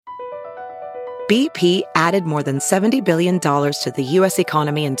BP added more than $70 billion to the U.S.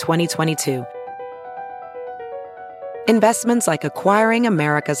 economy in 2022. Investments like acquiring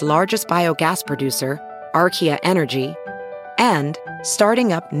America's largest biogas producer, Archaea Energy, and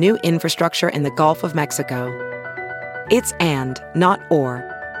starting up new infrastructure in the Gulf of Mexico. It's and, not or.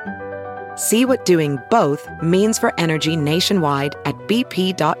 See what doing both means for energy nationwide at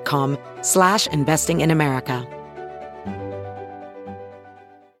bp.com/investing in America.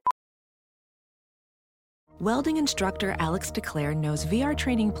 Welding instructor Alex DeClaire knows VR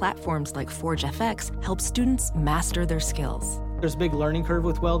training platforms like Forge FX help students master their skills. There's a big learning curve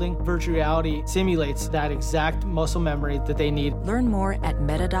with welding. Virtual reality simulates that exact muscle memory that they need. Learn more at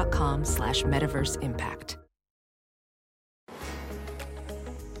meta.com/metaverseimpact.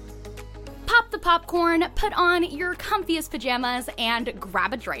 Pop the popcorn, put on your comfiest pajamas, and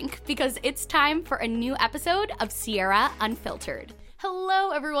grab a drink because it's time for a new episode of Sierra Unfiltered. Hello,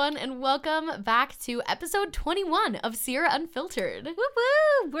 everyone, and welcome back to episode 21 of Sierra Unfiltered. Woo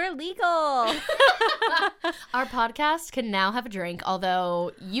woo! We're legal. Our podcast can now have a drink,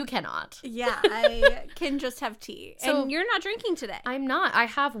 although you cannot. Yeah, I can just have tea. So, and you're not drinking today. I'm not. I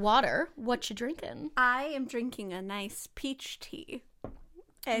have water. What you drinking? I am drinking a nice peach tea.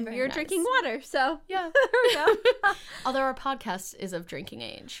 And Very you're nice. drinking water, so Yeah. there we go. Although our podcast is of drinking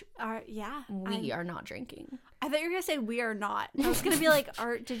age. Yeah. We are not drinking. I thought you were going to say we are not. I was going to be like,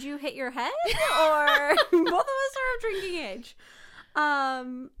 did you hit your head? Or both of us are of drinking age. Yeah,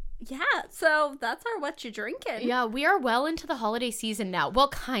 so that's our what you drinking. Yeah, we are well into the holiday season now. Well,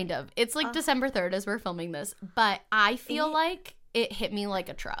 kind of. It's like December 3rd as we're filming this, but I feel like it hit me like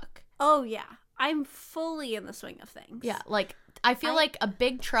a truck. Oh, yeah. I'm fully in the swing of things. Yeah, like I feel like a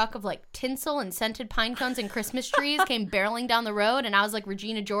big truck of like tinsel and scented pine cones and Christmas trees came barreling down the road, and I was like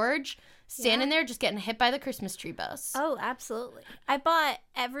Regina George standing there just getting hit by the Christmas tree bus. Oh, absolutely. I bought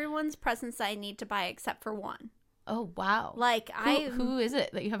everyone's presents I need to buy except for one. Oh, wow. Like, who is it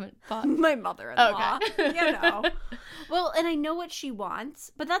that you haven't bought? My mother-in-law. Okay. You know. Well, and I know what she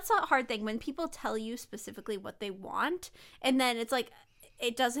wants, but that's a hard thing when people tell you specifically what they want, and then it's like,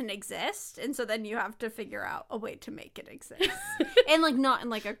 it doesn't exist, and so then you have to figure out a way to make it exist. And, like, not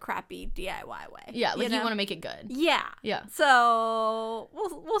in, like, a crappy DIY way. Yeah, like you know? want to make it good. Yeah. Yeah. So,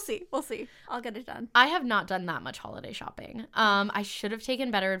 we'll see. We'll see. I'll get it done. I have not done that much holiday shopping. I should have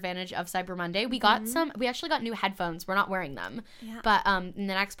taken better advantage of Cyber Monday. We got we actually got new headphones. We're not wearing them. Yeah. But in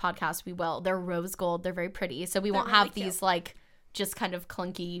the next podcast we will. They're rose gold. They're very pretty. So we won't really have cute. these like just kind of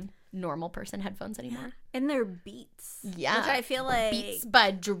clunky normal person headphones anymore. And they're Beats. Yeah. Which I feel like Beats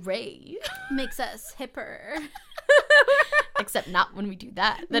by Dre. makes us hipper. Except not when we do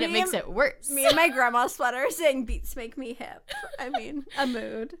that. Then it Me makes and- it worse. Me and my grandma sweater saying Beats make me hip. I mean, a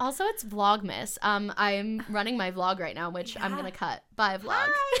mood. Also, it's Vlogmas. I'm running my vlog right now, which I'm going to cut. Bye, vlog.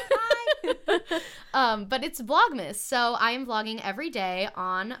 Hi. But it's Vlogmas, so I am vlogging every day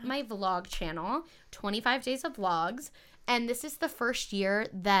on my vlog channel, 25 days of vlogs, and this is the first year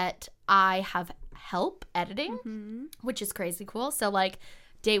that I have help editing, which is crazy cool. So, like,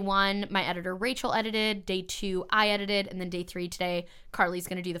 day 1, my editor Rachel edited, day 2, I edited, and then day 3 today, Carly's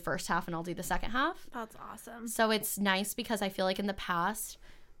going to do the first half and I'll do the second half. That's awesome. So it's nice because I feel like in the past,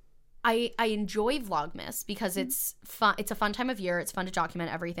 I enjoy Vlogmas because it's fun. It's a fun time of year. It's fun to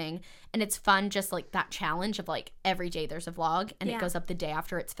document everything. And it's fun just like that challenge of like every day there's a vlog and it goes up the day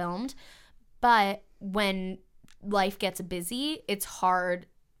after it's filmed. But when life gets busy, it's hard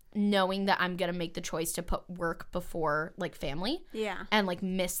knowing that I'm going to make the choice to put work before like family. Yeah. And like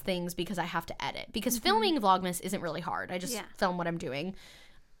miss things because I have to edit. Because filming Vlogmas isn't really hard. I just film what I'm doing.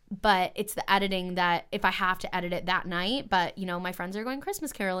 But it's the editing that if I have to edit it that night, but, you know, my friends are going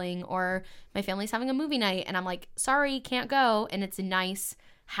Christmas caroling or my family's having a movie night and I'm like, sorry, can't go. And it's nice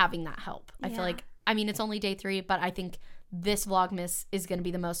having that help. I feel like, I mean, it's only day 3, but I think this Vlogmas is going to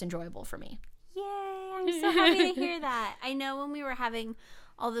be the most enjoyable for me. Yay. I'm so happy to hear that. I know when we were having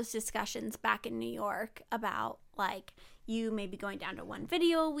all those discussions back in New York about, like, you maybe going down to 1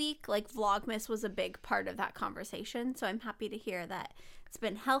 video a week, like, Vlogmas was a big part of that conversation. So I'm happy to hear that it's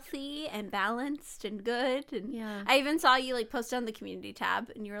been healthy and balanced and good. And I even saw you like post on the community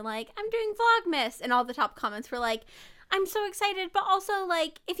tab and you were like, I'm doing Vlogmas. And all the top comments were like, I'm so excited, but also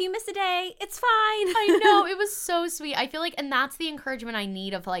like, if you miss a day, it's fine. I know. It was so sweet. I feel like, and that's the encouragement I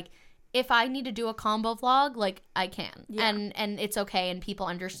need of like, if I need to do a combo vlog, like I can. Yeah. And it's okay and people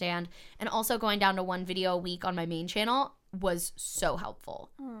understand. And also going down to 1 video a week on my main channel was so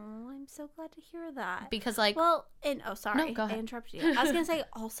helpful. Oh, I'm so glad to hear that. Because like, well, and sorry, No, go ahead. I interrupted you. I was gonna say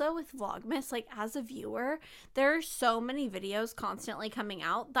also with Vlogmas, like as a viewer, there are so many videos constantly coming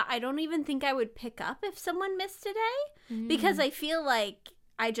out that I don't even think I would pick up if someone missed a day, because I feel like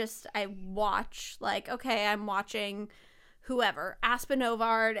I watch, like, okay, I'm watching whoever, Aspen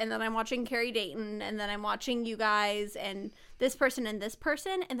Ovard, and then I'm watching Carrie Dayton, and then I'm watching you guys, and this person, and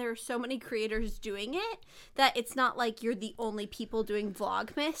there are so many creators doing it that it's not like you're the only people doing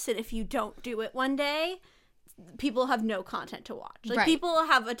Vlogmas, and if you don't do it one day, people have no content to watch. Like, people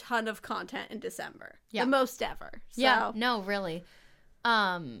have a ton of content in December. The most ever. So. Yeah, no, really.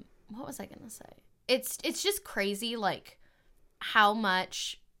 What was I gonna say? It's just crazy, like, how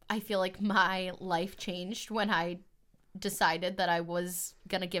much I feel like my life changed when I decided that I was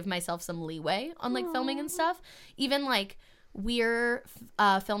gonna give myself some leeway on, like, filming and stuff. Even, like, we're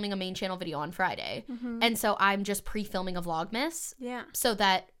filming a main channel video on Friday, and so I'm just pre-filming a Vlogmas, so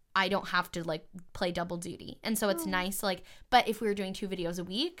that I don't have to, like, play double duty. And so it's nice, like, but if we were doing 2 videos a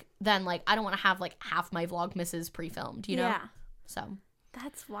week, then, like, I don't want to have, like, half my Vlogmases pre-filmed, you know? Yeah. So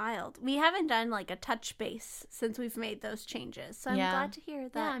that's wild. We haven't done, like, a touch base since we've made those changes. So I'm glad to hear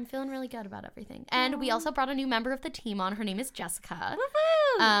that. Yeah, I'm feeling really good about everything. And we also brought a new member of the team on. Her name is Jessica.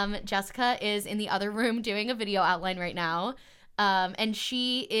 Woohoo! Jessica is in the other room doing a video outline right now. And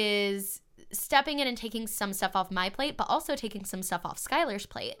she is stepping in and taking some stuff off my plate, but also taking some stuff off Skylar's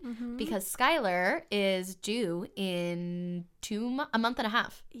plate. Because Skylar is due in a month and a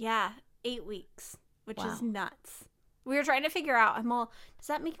half. Yeah, 8 weeks, which is nuts. We were trying to figure out, does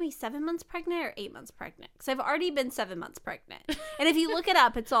that make me 7 months pregnant or 8 months pregnant? Because I've already been 7 months pregnant. And if you look it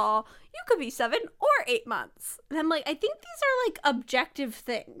up, it's all, you could be 7 or 8 months. And I'm like, I think these are, like, objective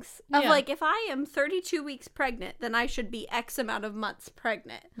things. Of, like, if I am 32 weeks pregnant, then I should be X amount of months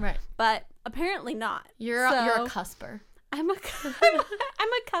pregnant. Right. But apparently not. You're a cusper. I'm a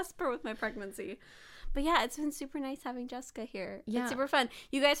cusper with my pregnancy. But yeah, it's been super nice having Jessica here. Yeah. It's super fun.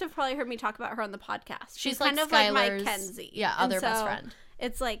 You guys have probably heard me talk about her on the podcast. She's like kind of Skylar's, like my Kenzie. Yeah, other best friend.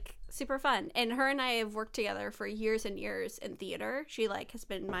 It's like super fun. And her and I have worked together for years and years in theater. She, like, has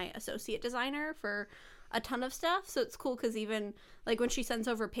been my associate designer for a ton of stuff. So it's cool because even, like, when she sends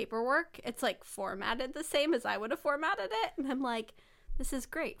over paperwork, it's, like, formatted the same as I would have formatted it. And I'm like, this is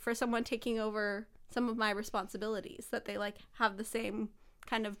great for someone taking over some of my responsibilities, that they, like, have the same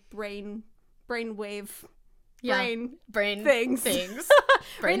kind of brain things. Brain right brain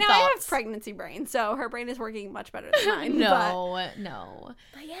now thoughts. I have pregnancy brain, so her brain is working much better than mine. No.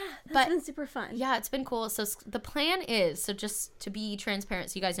 But yeah, that's been super fun. Yeah, it's been cool. So the plan is, so just to be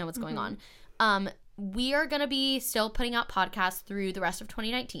transparent so you guys know what's going on, we are going to be still putting out podcasts through the rest of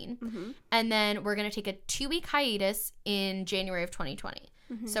 2019. And then we're going to take a 2-week hiatus in January of 2020.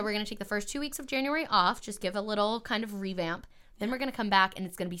 So we're going to take the first 2 weeks of January off, just give a little kind of revamp. Then we're going to come back, and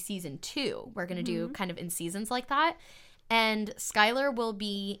it's going to be season 2. We're going to do kind of in seasons like that. And Skylar will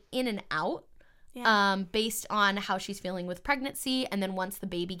be in and out based on how she's feeling with pregnancy. And then once the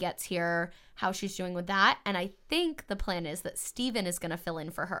baby gets here, how she's doing with that. And I think the plan is that Steven is going to fill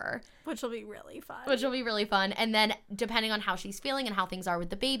in for her. Which will be really fun. And then depending on how she's feeling and how things are with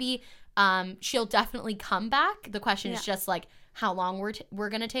the baby, she'll definitely come back. The question is just, like, how long we're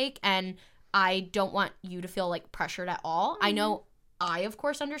going to take. And I don't want you to feel, like, pressured at all. I know I, of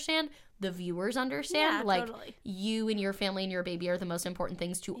course, understand. The viewers understand. Yeah, like, totally. You and your family and your baby are the most important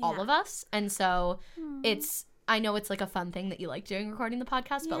things to all of us. And so I know it's, like, a fun thing that you like doing, recording the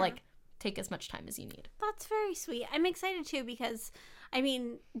podcast, but, like, take as much time as you need. That's very sweet. I'm excited, too, because, I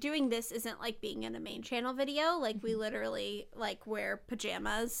mean, doing this isn't like being in a main channel video. Like, we literally, like, wear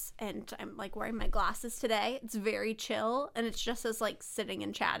pajamas, and I'm, like, wearing my glasses today. It's very chill, and it's just as, like, sitting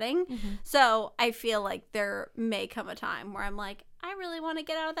and chatting. So I feel like there may come a time where I'm like, I really want to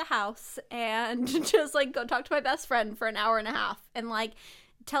get out of the house and just, like, go talk to my best friend for an hour and a half and, like,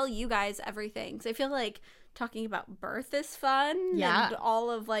 tell you guys everything. So I feel like talking about birth is fun. And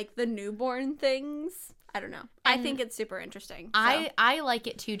all of, like, the newborn things. I don't know. I think it's super interesting. So. I like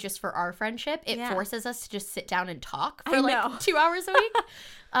it too, just for our friendship. It forces us to just sit down and talk for like 2 hours a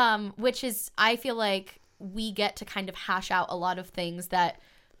week, which is, I feel like we get to kind of hash out a lot of things that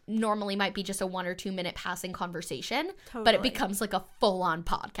normally might be just a 1 or 2 minute passing conversation, but it becomes like a full on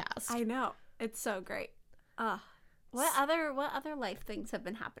podcast. I know. It's so great. What other life things have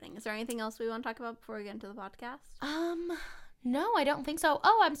been happening? Is there anything else we want to talk about before we get into the podcast? No, I don't think so.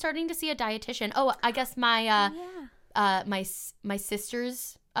 Oh, I'm starting to see a dietitian. Oh, I guess my my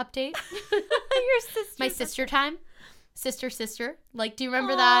sister's update. Your sister. My sister time. Sister. Like, do you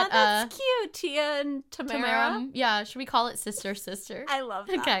remember that? That's cute. Tia and Tamara. Yeah, should we call it sister? I love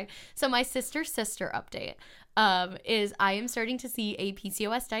that. Okay, so my sister update is I am starting to see a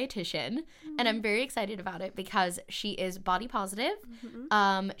PCOS dietitian, and I'm very excited about it because she is body positive.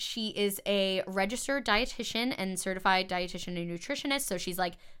 She is a registered dietitian and certified dietitian and nutritionist, so she's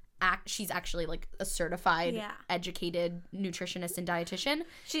like she's actually like a certified, educated nutritionist and dietitian.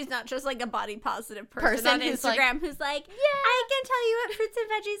 She's not just like a body positive person on Instagram who's like, I can tell you what fruits and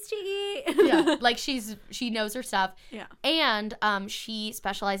veggies to eat. Yeah, like she knows her stuff. Yeah, and she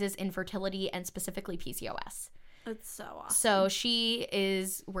specializes in fertility and specifically PCOS. That's so awesome. So she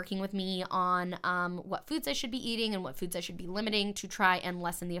is working with me on what foods I should be eating and what foods I should be limiting to try and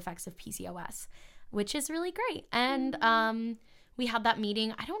lessen the effects of PCOS, which is really great. And we had that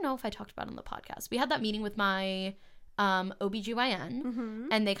meeting. I don't know if I talked about it on the podcast. We had that meeting with my OBGYN,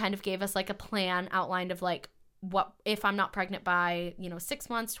 and they kind of gave us like a plan outlined of like what if I'm not pregnant by, 6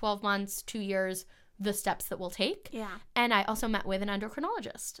 months, 12 months, 2 years, the steps that we'll take. Yeah. And I also met with an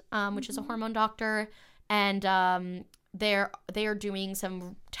endocrinologist, which is a hormone doctor. And they are doing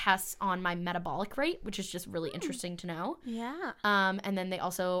some tests on my metabolic rate, which is just really interesting to know. Yeah. And then they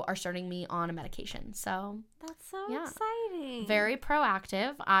also are starting me on a medication. So that's so exciting. Very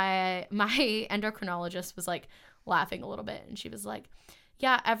proactive. My endocrinologist was like laughing a little bit, and she was like,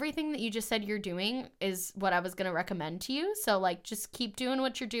 yeah, everything that you just said you're doing is what I was going to recommend to you. So like, just keep doing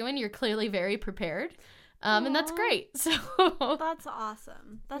what you're doing. You're clearly very prepared. And that's great. So that's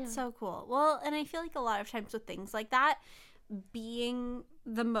awesome. That's so cool. Well, and I feel like a lot of times with things like that, being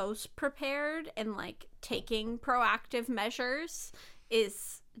the most prepared and like taking proactive measures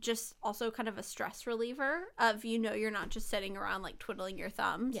is just also kind of a stress reliever of, you're not just sitting around like twiddling your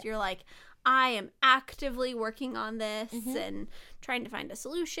thumbs. Yeah. You're like, I am actively working on this and trying to find a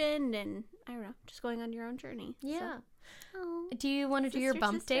solution, and I don't know, just going on your own journey. Yeah. So. Oh, do you want to do your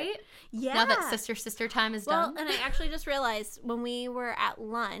bump date? Yeah. Now that sister time is done. Well, and I actually just realized when we were at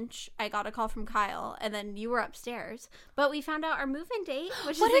lunch, I got a call from Kyle, and then you were upstairs. But we found out our move-in date,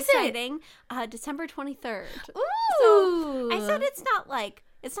 which is exciting. December 23rd. Ooh. So I said it's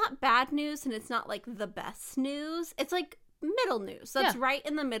not bad news, and it's not like the best news. It's like middle news. That's right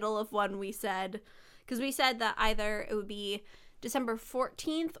in the middle of when we said, because we said that either it would be December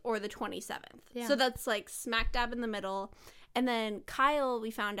 14th or the 27th. Yeah. So that's like smack dab in the middle. And then Kyle,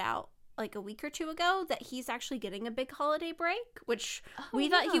 we found out like a week or two ago that he's actually getting a big holiday break, which we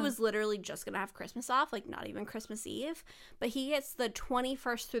thought he was literally just going to have Christmas off, like not even Christmas Eve. But he gets the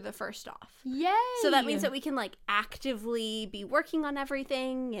 21st through the 1st off. Yay! So that means that we can like actively be working on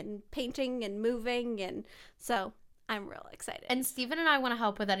everything and painting and moving. And so I'm real excited. And Steven and I want to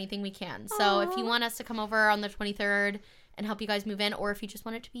help with anything we can. So if you want us to come over on the 23rd and help you guys move in, or if you just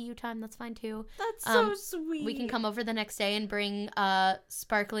want it to be you time, that's fine too. That's so sweet. We can come over the next day and bring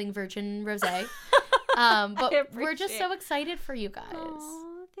sparkling virgin rosé. But we're just so excited for you guys.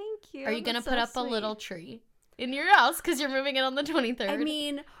 Oh, thank you. Are you gonna put up a little tree in your house because you're moving in on the 23rd? I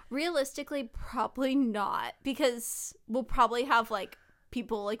mean, realistically, probably not, because we'll probably have like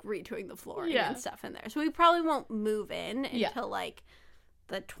people like redoing the flooring and stuff in there, so we probably won't move in until like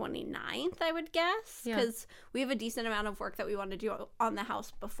the 29th, I would guess, because we have a decent amount of work that we want to do on the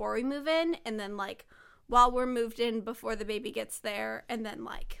house before we move in, and then like while we're moved in before the baby gets there, and then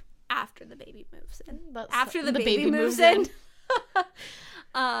like after the baby moves in. After the baby moves in.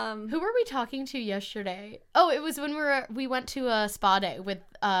 Who were we talking to yesterday? Oh, it was when we went to a spa day with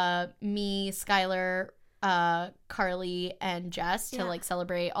me, Skylar, Carly, and Jess to like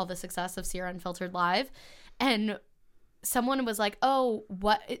celebrate all the success of Sierra Unfiltered Live, and someone was like, oh,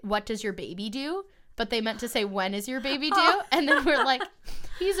 what does your baby do? But they meant to say, when is your baby due? And then we're like,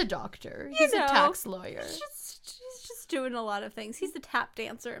 he's a doctor. He's a tax lawyer. He's just doing a lot of things. He's the tap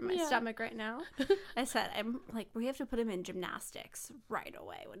dancer in my stomach right now. I said, I'm like, we have to put him in gymnastics right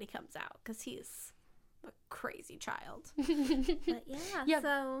away when he comes out, because he's a crazy child. But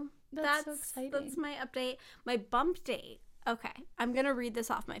so that's so exciting. That's my update. My bump date. Okay, I'm going to read this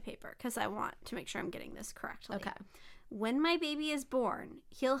off my paper because I want to make sure I'm getting this correctly. Okay. When my baby is born,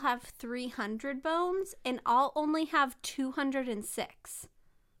 he'll have 300 bones, and I'll only have 206.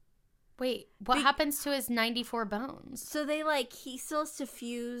 Wait, what happens to his 94 bones? So he still has to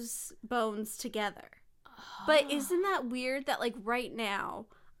fuse bones together. But isn't that weird that right now,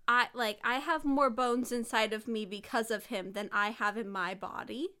 I have more bones inside of me because of him than I have in my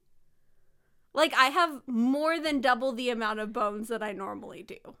body? I have more than double the amount of bones that I normally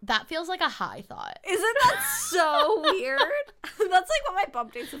do. That feels like a high thought. Isn't that so weird? That's what my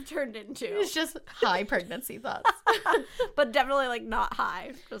bump dates have turned into. It's just high pregnancy thoughts. But definitely not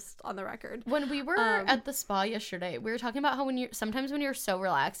high, just on the record. When we were at the spa yesterday, we were talking about how sometimes when you're so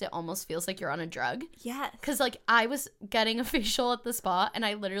relaxed, it almost feels like you're on a drug. Yes. Because I was getting a facial at the spa, and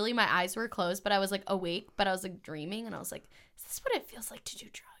I literally, my eyes were closed, but I was awake, but I was dreaming, and I was like, is this what it feels like to do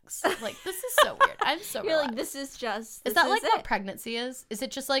drugs? This is so weird. I'm so You're relaxed. this is just... Is that what pregnancy is? Is it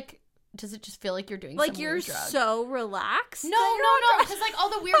just does it just feel like you're doing like some you're weird drug? so relaxed? No, because like all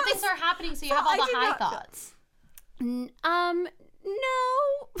the weird things are happening, so you have all the high thoughts. No.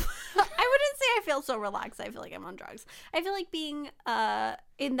 I wouldn't say I feel so relaxed. I feel like I'm on drugs. I feel like being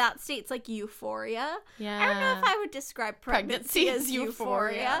in that state's like euphoria. Yeah. I don't know if I would describe pregnancy as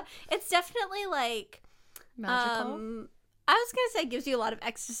euphoria. It's definitely like Magical. I was gonna say it gives you a lot of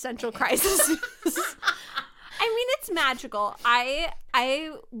existential crises. I mean, it's magical. I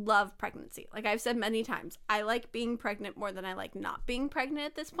love pregnancy. Like I've said many times, I like being pregnant more than I like not being pregnant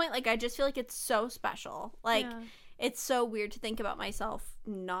at this point. Like I just feel like it's so special. Like it's so weird to think about myself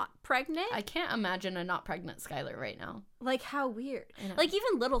not pregnant. I can't imagine a not pregnant Skylar right now. Like how weird. Like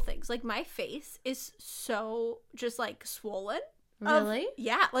even little things. Like my face is so just like swollen. Really?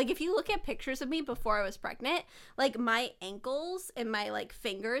 Yeah. Like if you look at pictures of me before I was pregnant, like my ankles and my like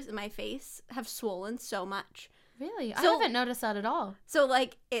fingers and my face have swollen so much. Really? I haven't noticed that at all. So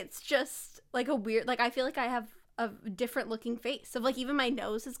like it's just like a weird, like I feel like I have a different looking face. Of like even my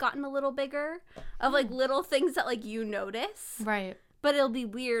nose has gotten a little bigger. Of like little things that like you notice. Right. But it'll be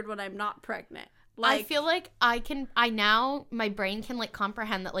weird when I'm not pregnant. Like, I feel like my brain can like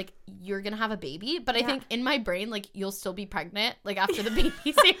comprehend that like you're gonna have a baby, but I think in my brain like you'll still be pregnant like after the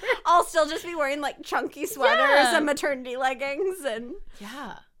baby's here. I'll still just be wearing like chunky sweaters and maternity leggings and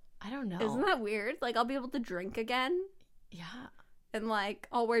I don't know. Isn't that weird? Like I'll be able to drink again. Yeah. And like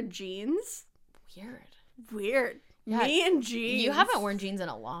I'll wear jeans. Weird. Yeah. Me and jeans. You haven't worn jeans in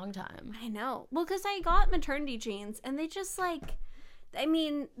a long time. I know. Well, because I got maternity jeans and they just like, I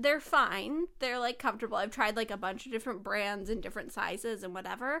mean, they're fine. They're like comfortable. I've tried like a bunch of different brands and different sizes and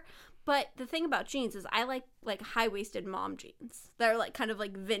whatever. But the thing about jeans is I like high-waisted mom jeans. They're like kind of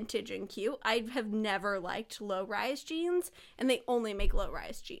like vintage and cute. I have never liked low-rise jeans and they only make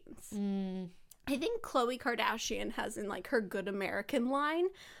low-rise jeans. I think Khloe Kardashian has in like her Good American line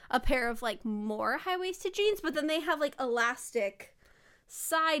a pair of like more high-waisted jeans, but then they have like elastic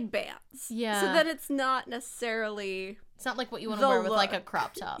side bands. Yeah. So that it's not necessarily... It's not like what you want to wear with like a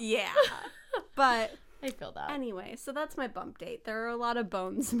crop top. Yeah. But... I feel that. Anyway, so that's my bump date. There are a lot of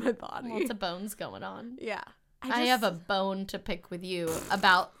bones in my body. Lots of bones going on. Yeah. I have a bone to pick with you.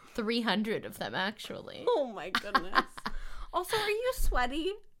 About 300 of them, actually. Oh my goodness. Also, are you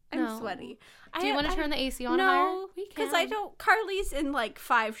sweaty? I'm No. sweaty. Do you want to turn the AC on higher? No, because I don't. Carly's in like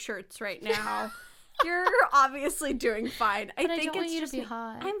 5 shirts right now. You're obviously doing fine. But I think don't want it's you to just be me.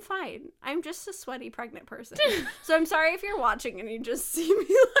 hot. I'm fine. I'm just a sweaty pregnant person. So I'm sorry if you're watching and you just see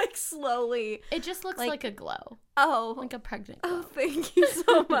me like slowly. It just looks like a glow. Oh. Like a pregnant glow. Oh, thank you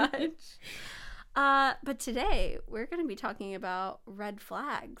so much. But today we're going to be talking about red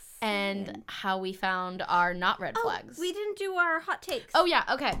flags. And how we found our not red flags. We didn't do our hot takes. Oh, yeah.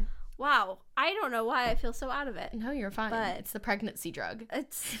 Okay. Wow. I don't know why I feel so out of it. No, you're fine. But it's the pregnancy drug.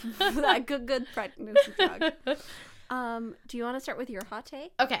 It's that good pregnancy drug. Do you want to start with your hot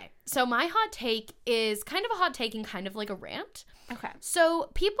take? Okay. So my hot take is kind of a hot take and kind of like a rant. Okay.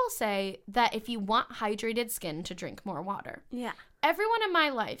 So people say that if you want hydrated skin to drink more water. Yeah. Everyone in my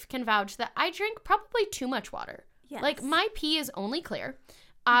life can vouch that I drink probably too much water. Yes. Like my pee is only clear.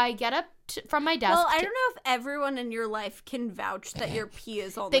 I get up from my desk. Well, I don't know if everyone in your life can vouch that your pee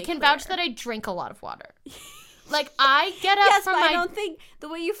is only They can clear. vouch that I drink a lot of water. Like I get up from but my... I don't think the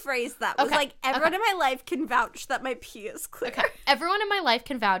way you phrased that was like everyone in my life can vouch that my pee is clear. Okay. Everyone in my life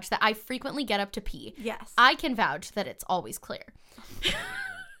can vouch that I frequently get up to pee. Yes. I can vouch that it's always clear.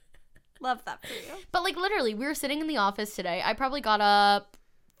 Love that for you. But like literally, we were sitting in the office today. I probably got up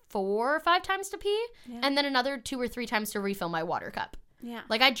 4 or 5 times to pee, and then another 2 or 3 times to refill my water cup. Yeah.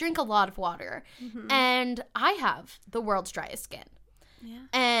 Like I drink a lot of water, and I have the world's driest skin. Yeah.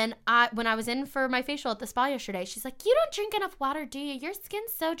 And when I was in for my facial at the spa yesterday, she's like, "You don't drink enough water, do you? Your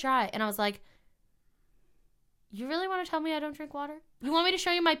skin's so dry." And I was like, "You really want to tell me I don't drink water? You want me to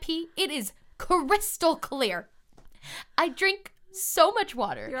show you my pee? It is crystal clear. I drink so much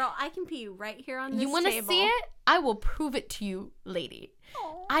water. Girl, I can pee right here on this You want to table. see it? I will prove it to you, lady.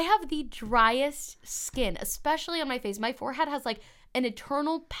 Aww. I have the driest skin, especially on my face. My forehead has like an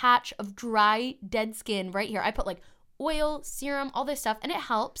eternal patch of dry, dead skin right here. I put like oil, serum, all this stuff, and it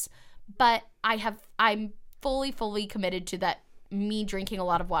helps. But I'm fully committed to that. Me drinking a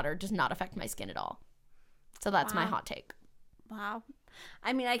lot of water does not affect my skin at all. So that's my hot take. Wow.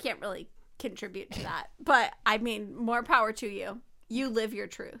 I mean, I can't really contribute to that, but I mean, more power to you. You live your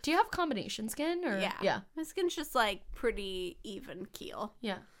truth. Do you have combination skin or? Yeah. My skin's just like pretty even keel.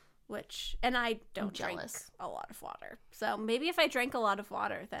 Yeah. And I don't drink jealous. a lot of water. So maybe if I drank a lot of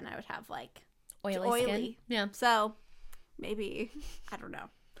water, then I would have like Oily skin. Yeah. So maybe, I don't know.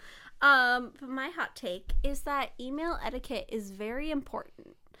 But my hot take is that email etiquette is very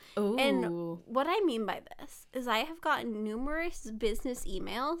important. Ooh. And what I mean by this is I have gotten numerous business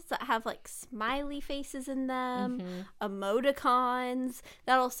emails that have like smiley faces in them, emoticons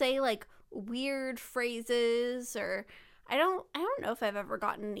that'll say like weird phrases, or I don't know if I've ever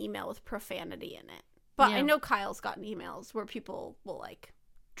gotten an email with profanity in it. But I know Kyle's gotten emails where people will like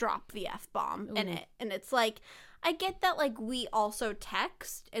drop the F-bomb in it, and it's like, I get that like we also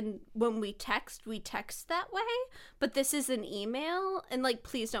text, and when we text that way, but this is an email, and like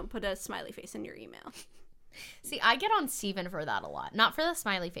please don't put a smiley face in your email. See, I get on Steven for that a lot. Not for the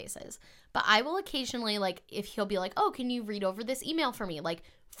smiley faces, but I will occasionally, like, if he'll be like, oh, can you read over this email for me, like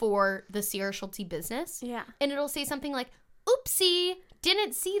for the Sierra Schulte business? Yeah. And it'll say something like, oopsie,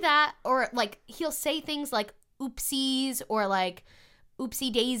 didn't see that, or like he'll say things like oopsies, or like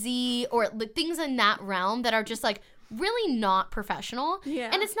oopsie daisy, or like things in that realm that are just like really not professional. Yeah.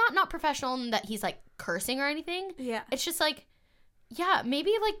 And it's not professional in that he's like cursing or anything. Yeah. It's just like, yeah,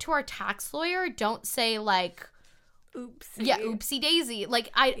 maybe like to our tax lawyer, don't say like oopsie. Yeah, oopsie daisy.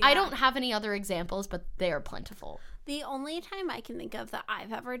 Like I don't have any other examples, but they are plentiful. The only time I can think of that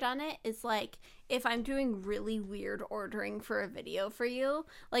I've ever done it is like if I'm doing really weird ordering for a video for you.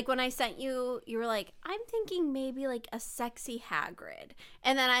 Like when I sent you, you were like, I'm thinking maybe like a sexy Hagrid.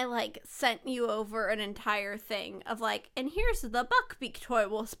 And then I like sent you over an entire thing of like, and here's the Buckbeak toy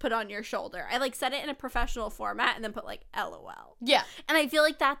we'll put on your shoulder. I like said it in a professional format and then put like LOL. Yeah. And I feel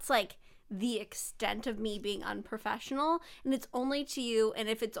like that's like the extent of me being unprofessional, and it's only to you, and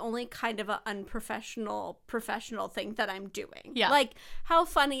if it's only kind of an unprofessional professional thing that I'm doing. Yeah. Like, how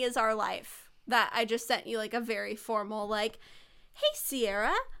funny is our life that I just sent you like a very formal like, hey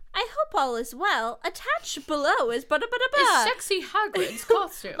Sierra, I hope all is well. Attached below is It's sexy Hagrid's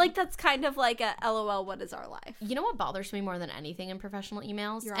costume. Like that's kind of like a LOL, what is our life? You know what bothers me more than anything in professional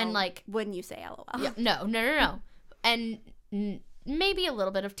emails? You're and all, like when you say LOL. Yeah, no. And maybe a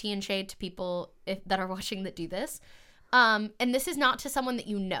little bit of tea and shade to people that are watching that do this. And this is not to someone that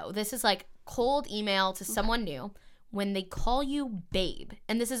you know. This is like cold email to someone new when they call you babe.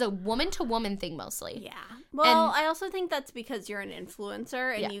 And this is a woman-to-woman thing mostly. Yeah. Well, I also think that's because you're an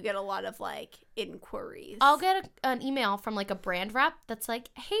influencer and Yeah. you get a lot of like inquiries. I'll get an email from like a brand rep that's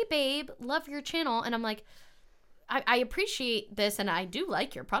like, hey babe, love your channel. And I'm like, I appreciate this, and I do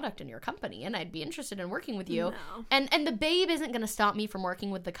like your product and your company, and I'd be interested in working with you. No. And the babe isn't going to stop me from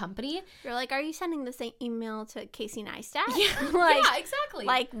working with the company. You're like, are you sending the same email to Casey Neistat? Yeah, like, yeah, exactly.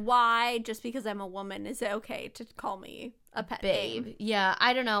 Like, why, just because I'm a woman, is it okay to call me a pet babe? name? Yeah,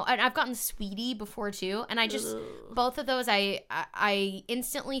 I don't know. I've gotten sweetie before, too, and I just, both of those, I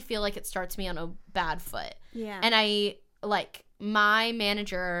instantly feel like it starts me on a bad foot. Yeah. And I, like, my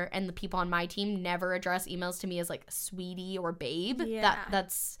manager and the people on my team never address emails to me as like sweetie or babe. Yeah.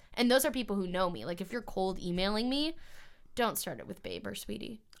 That's and those are people who know me. Like if you're cold emailing me, don't start it with babe or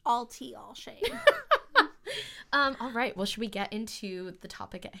sweetie. All tea, all shade. All right. Well, should we get into the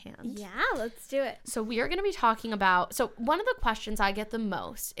topic at hand? Yeah, let's do it. So we are going to be talking about, so one of the questions I get the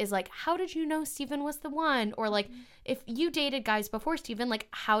most is like, how did you know Steven was the one? Or like, if you dated guys before Steven, like,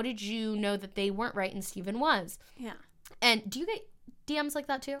 how did you know that they weren't right and Steven was? Yeah. And do you get DMs like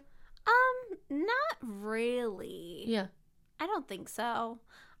that too? Not really. Yeah. I don't think so.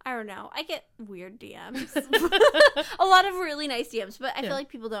 I don't know. I get weird DMs. A lot of really nice DMs, but I feel like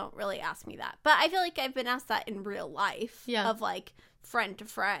people don't really ask me that. But I feel like I've been asked that in real life. Yeah. Of like friend to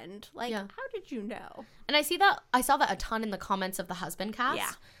friend. Like, Yeah. how did you know? And I saw that a ton in the comments of the husband cast.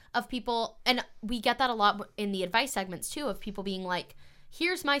 Yeah. Of people, and we get that a lot in the advice segments too, of people being like,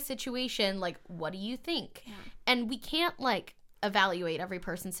 here's my situation, like, what do you think? Yeah. And we can't like evaluate every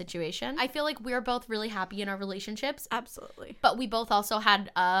person's situation. I feel like we're both really happy in our relationships, Absolutely. but we both also had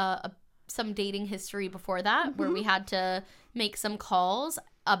some dating history before that where we had to make some calls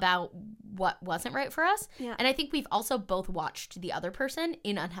about what wasn't right for us. Yeah. And I think we've also both watched the other person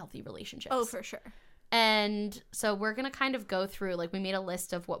in unhealthy relationships. Oh, for sure. And so we're going to kind of go through, like, we made a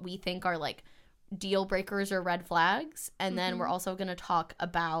list of what we think are like deal breakers or red flags. And then we're also going to talk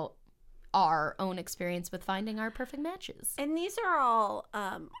about our own experience with finding our perfect matches. And these are all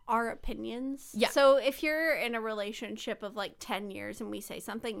our opinions. Yeah. So if you're in a relationship of like 10 years and we say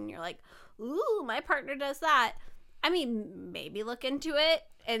something and you're like, ooh, my partner does that. I mean, maybe look into it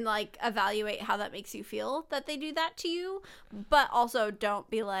and like evaluate how that makes you feel that they do that to you. But also don't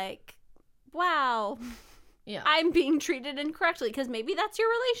be like, wow, Yeah. I'm being treated incorrectly, because maybe that's your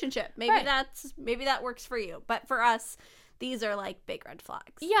relationship. Maybe Right. maybe that works for you. But for us, these are like big red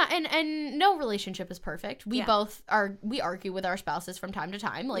flags. Yeah, and no relationship is perfect. We Yeah. both we argue with our spouses from time to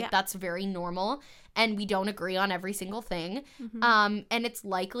time. Like, Yeah. that's very normal, and we don't agree on every single thing. Mm-hmm. And it's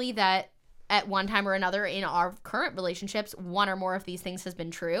likely that at one time or another in our current relationships, one or more of these things has been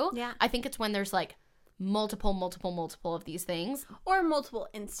true. Yeah. I think it's when there's like multiple of these things. Or multiple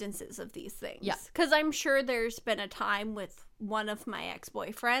instances of these things. Yeah. Because I'm sure there's been a time with one of my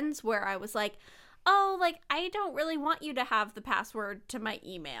ex-boyfriends where I was like, oh, like, I don't really want you to have the password to my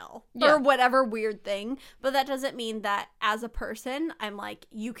email or whatever weird thing. But that doesn't mean that as a person, I'm like,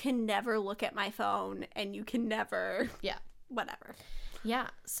 you can never look at my phone and you can never, whatever. Yeah.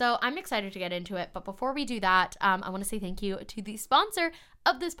 So I'm excited to get into it. But before we do that, I want to say thank you to the sponsor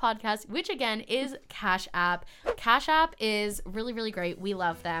of this podcast, which again is Cash App. Cash App is really, really great. We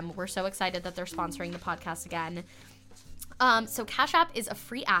love them. We're so excited that they're sponsoring the podcast again. So Cash App is a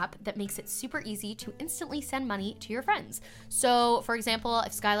free app that makes it super easy to instantly send money to your friends. So, for example,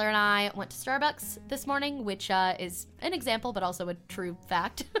 if Skylar and I went to Starbucks this morning, which is an example, but also a true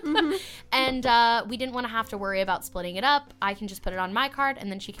fact, and we didn't want to have to worry about splitting it up, I can just put it on my card,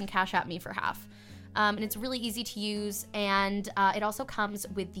 and then she can Cash App me for half. And it's really easy to use, and it also comes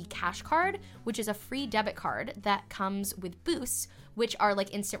with the Cash Card, which is a free debit card that comes with boosts, which are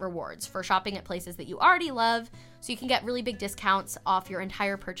like instant rewards for shopping at places that you already love. So you can get really big discounts off your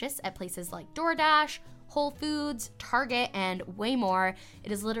entire purchase at places like DoorDash, Whole Foods, Target, and way more.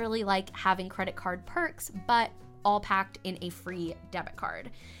 It is literally like having credit card perks, but all packed in a free debit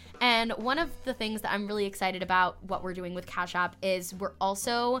card. And one of the things that I'm really excited about what we're doing with Cash App is we're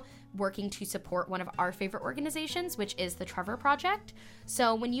also working to support one of our favorite organizations, which is the Trevor Project.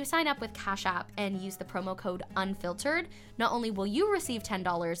 So when you sign up with Cash App and use the promo code UNFILTERED, not only will you receive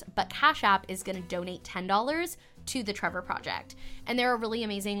 $10, but Cash App is going to donate $10 to the Trevor Project. And they're a really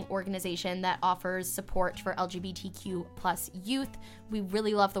amazing organization that offers support for LGBTQ plus youth. We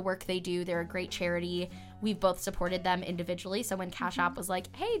really love the work they do. They're a great charity. We've both supported them individually. So when Cash App was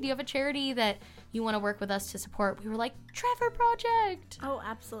like, hey, do you have a charity that you want to work with us to support? We were like, Trevor Project. Oh,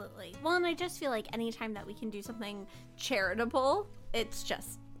 absolutely. Well, and I just feel like anytime that we can do something charitable, it's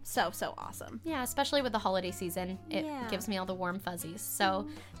just so awesome. Yeah, especially with the holiday season. It gives me all the warm fuzzies. So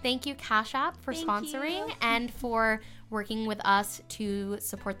thank you, Cash App, for sponsoring and for working with us to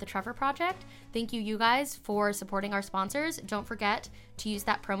support the Trevor Project. Thank you guys for supporting our sponsors. Don't forget to use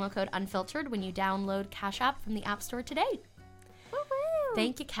that promo code UNFILTERED when you download Cash App from the App Store today.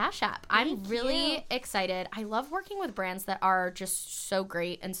 Thank you, Cash App. I'm really excited. I love working with brands that are just so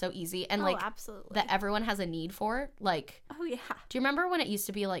great and so easy and absolutely. That everyone has a need for. Like, oh yeah. Do you remember when it used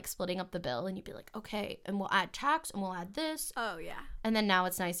to be like splitting up the bill and you'd be like, okay, and we'll add tax and we'll add this. Oh yeah. And then now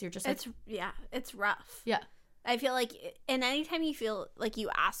it's nice. You're just like, it's rough. Yeah. I feel like, and anytime you feel like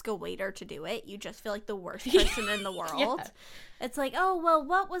you ask a waiter to do it, you just feel like the worst person in the world. Yeah. It's like, oh, well,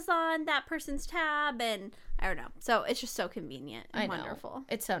 what was on that person's tab? And I don't know. So it's just so convenient and wonderful.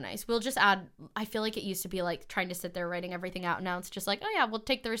 It's so nice. We'll just add, I feel like it used to be like trying to sit there writing everything out. Now it's just like, oh yeah, we'll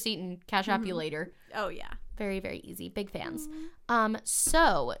take the receipt and Cash App you later. Oh yeah. Very, very easy. Big fans.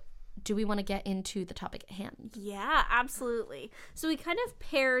 So do we want to get into the topic at hand? Yeah, absolutely. So we kind of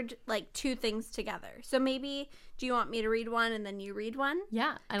paired like two things together. So maybe, do you want me to read one and then you read one?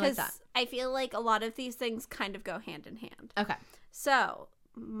 Yeah, I like that. I feel like a lot of these things kind of go hand in hand. Okay. So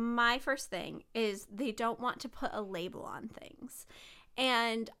my first thing is they don't want to put a label on things.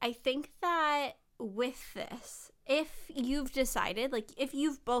 And I think that with this, if you've decided, like if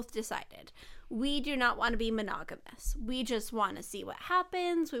you've both decided, we do not want to be monogamous. We just want to see what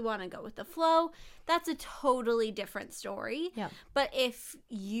happens. We want to go with the flow. That's a totally different story. Yeah. But if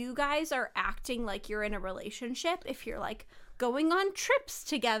you guys are acting like you're in a relationship, if you're like going on trips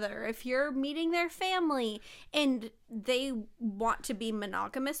together, if you're meeting their family and they want to be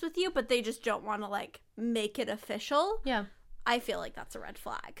monogamous with you, but they just don't want to like make it official. Yeah. I feel like that's a red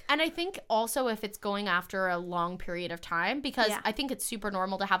flag. And I think also if it's going after a long period of time, because I think it's super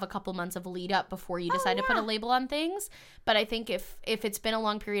normal to have a couple months of lead up before you decide to put a label on things. But I think if it's been a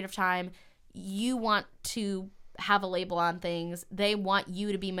long period of time, you want to have a label on things. They want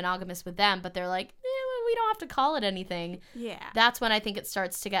you to be monogamous with them, but they're like, we don't have to call it anything. Yeah. That's when I think it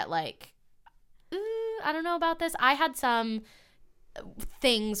starts to get like, I don't know about this. I had some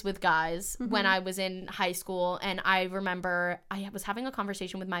things with guys when I was in high school, and I remember I was having a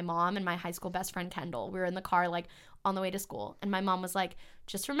conversation with my mom and my high school best friend Kendall. We were in the car like on the way to school, and my mom was like,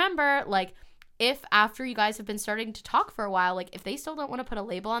 just remember, like, if after you guys have been starting to talk for a while, like if they still don't want to put a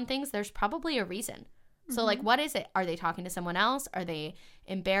label on things, there's probably a reason. So like, what is it? Are they talking to someone else? Are they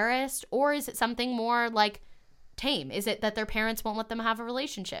embarrassed? Or is it something more like tame? Is it that their parents won't let them have a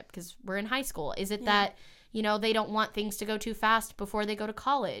relationship because we're in high school? Is it that, you know, they don't want things to go too fast before they go to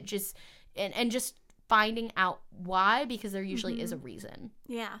college? And just finding out why, because there usually is a reason.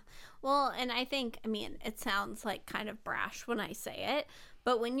 Yeah. Well, and I think, I mean, it sounds like kind of brash when I say it,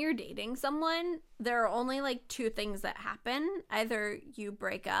 But when you're dating someone, there are only like two things that happen. Either you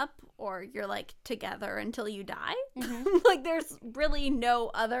break up or you're like together until you die. Like there's really no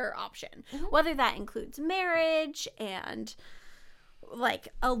other option. Whether that includes marriage and like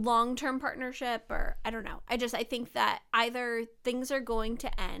a long-term partnership, or I don't know. I think that either things are going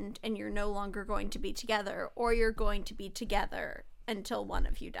to end and you're no longer going to be together, or you're going to be together until one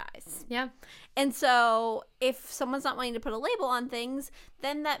of you dies. Yeah. And so if someone's not wanting to put a label on things,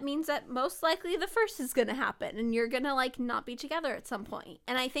 then that means that most likely the first is going to happen and you're going to like not be together at some point.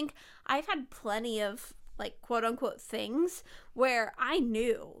 And I think I've had plenty of like quote unquote things where I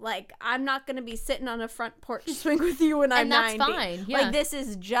knew like I'm not going to be sitting on a front porch swing with you when I'm 90. And that's fine. Yeah. Like this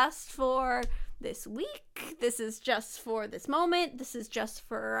is just for this week. This is just for this moment. This is just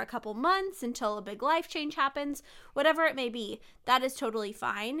for a couple months until a big life change happens. Whatever it may be, that is totally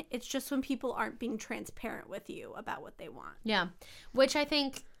fine. It's just when people aren't being transparent with you about what they want. Yeah. Which I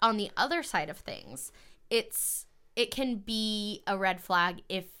think on the other side of things, it can be a red flag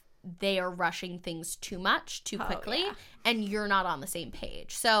if they are rushing things too much, too quickly, and you're not on the same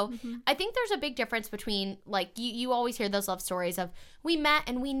page. So I think there's a big difference between, like, you always hear those love stories of, we met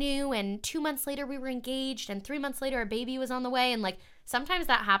and we knew, and 2 months later we were engaged, and 3 months later a baby was on the way, and, like, sometimes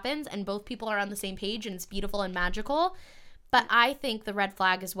that happens, and both people are on the same page, and it's beautiful and magical. But I think the red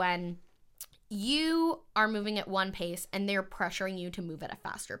flag is when you are moving at one pace and they're pressuring you to move at a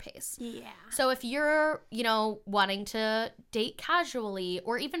faster pace. Yeah. So if you're, wanting to date casually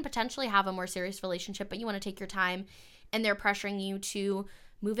or even potentially have a more serious relationship, but you want to take your time and they're pressuring you to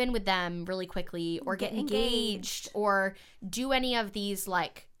move in with them really quickly or get engaged or do any of these,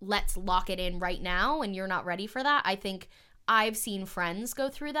 like, let's lock it in right now, and you're not ready for that. I think I've seen friends go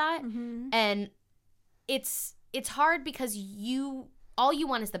through that, and it's hard because all you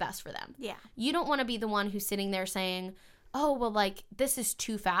want is the best for them. Yeah. You don't want to be the one who's sitting there saying, oh, well, like, this is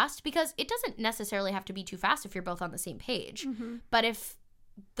too fast, because it doesn't necessarily have to be too fast if you're both on the same page. But if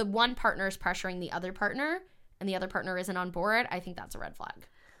the one partner is pressuring the other partner and the other partner isn't on board, I think that's a red flag.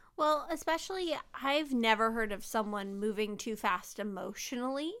 Well, especially, I've never heard of someone moving too fast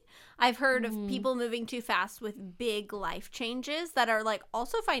emotionally. I've heard of people moving too fast with big life changes that are, like,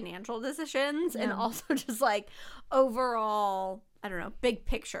 also financial decisions and also just, like, overall, I don't know, big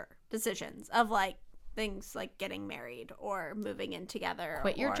picture decisions of, like, things like getting married or moving in together.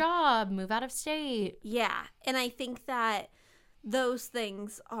 Quit your job, move out of state. Yeah, and I think that those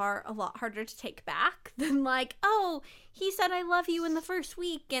things are a lot harder to take back than, like, oh, he said I love you in the first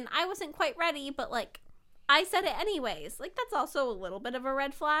week and I wasn't quite ready, but, like, I said it anyways. Like, that's also a little bit of a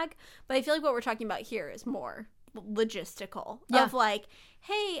red flag, but I feel like what we're talking about here is more logistical of, like,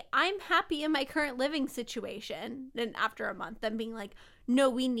 hey, I'm happy in my current living situation, and after a month then being like, no,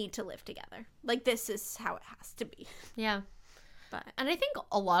 we need to live together. Like, this is how it has to be. Yeah. And I think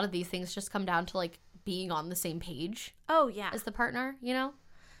a lot of these things just come down to, like, being on the same page. Oh, yeah. As the partner,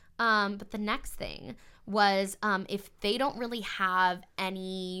 But the next thing was if they don't really have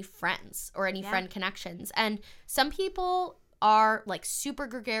any friends or any friend connections. And some people are, like, super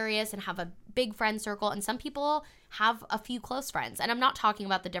gregarious and have a big friend circle, and some people have a few close friends. And I'm not talking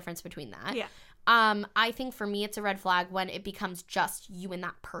about the difference between that. Yeah. I think for me it's a red flag when it becomes just you and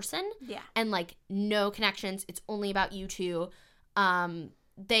that person. Yeah. And, like, no connections. It's only about you two.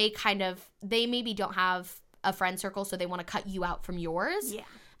 They maybe don't have a friend circle, so they want to cut you out from yours. Yeah.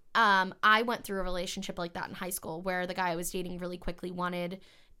 I went through a relationship like that in high school where the guy I was dating really quickly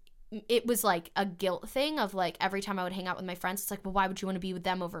it was like a guilt thing of, like, every time I would hang out with my friends, it's like, well, why would you want to be with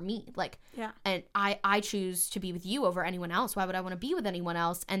them over me? Like, yeah. And I choose to be with you over anyone else. Why would I want to be with anyone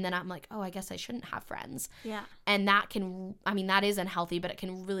else? And then I'm like, oh, I guess I shouldn't have friends. Yeah. And that is unhealthy, but it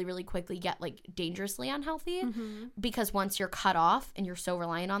can really, really quickly get, like, dangerously unhealthy because once you're cut off and you're so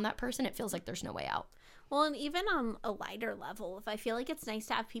reliant on that person, it feels like there's no way out. Well, and even on a lighter level, I feel like it's nice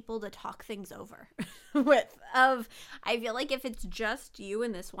to have people to talk things over with. I feel like if it's just you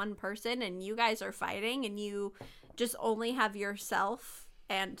and this one person and you guys are fighting and you just only have yourself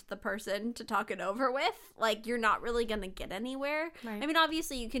and the person to talk it over with, like, you're not really going to get anywhere. Right. I mean,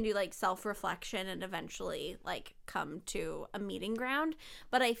 obviously you can do, like, self-reflection and eventually, like, come to a meeting ground,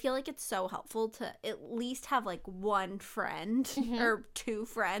 but I feel like it's so helpful to at least have, like, one friend or two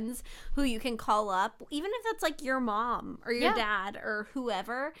friends who you can call up, even if that's, like, your mom or your dad or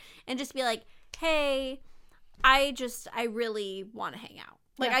whoever, and just be like, hey, I really want to hang out.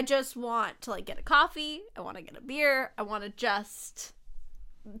 Like, I just want to, like, get a coffee. I want to get a beer. I want to just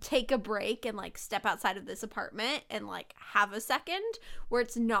take a break and, like, step outside of this apartment and, like, have a second where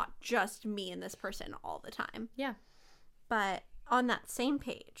it's not just me and this person all the time. Yeah. But on that same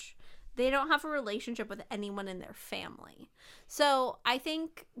page, they don't have a relationship with anyone in their family. So I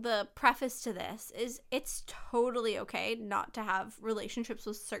think the preface to this is it's totally okay not to have relationships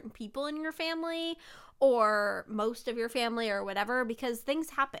with certain people in your family or most of your family or whatever, because things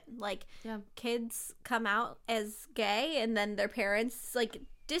happen. Like, kids come out as gay and then their parents, like,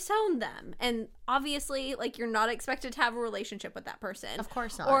 disown them. And obviously, like, you're not expected to have a relationship with that person. Of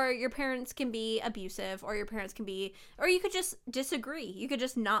course not. Or your parents can be abusive, or your parents can be, or you could just disagree. You could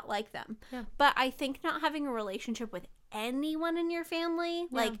just not like them. Yeah. But I think not having a relationship with anyone in your family,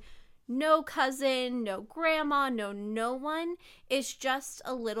 like, no cousin, no grandma, no one, is just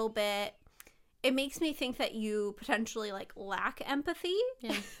a little bit, it makes me think that you potentially, like, lack empathy.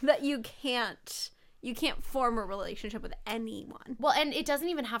 Yeah. That you can't form a relationship with anyone. Well, and it doesn't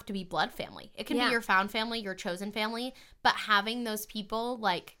even have to be blood family. It can be your found family, your chosen family, but having those people,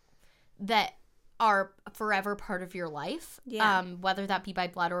 like, that are forever part of your life, whether that be by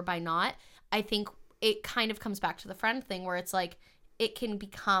blood or by not, I think it kind of comes back to the friend thing where it's like it can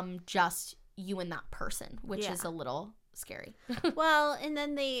become just you and that person, which is a little scary. Well, and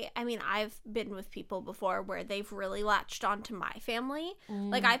then I've been with people before where they've really latched onto my family.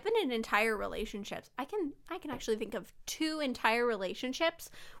 Like, I've been in entire relationships. I can actually think of 2 entire relationships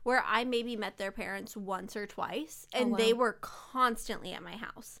where I maybe met their parents once or twice, and they were constantly at my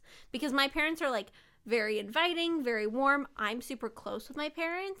house because my parents are, like, very inviting, very warm. I'm super close with my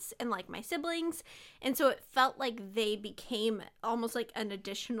parents and, like, my siblings. And so it felt like they became almost like an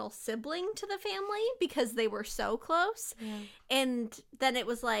additional sibling to the family because they were so close. Yeah. And then it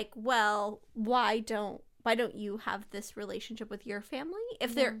was like, well, why don't you have this relationship with your family?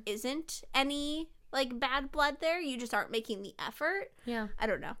 If there isn't any, like, bad blood there, you just aren't making the effort. Yeah. I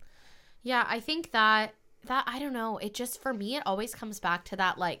don't know. Yeah, I think that I don't know. It just, for me, it always comes back to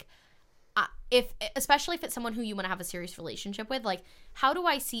that, like, especially if it's someone who you want to have a serious relationship with, like, how do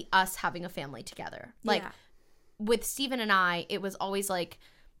I see us having a family together? Like, with Steven and I, it was always like,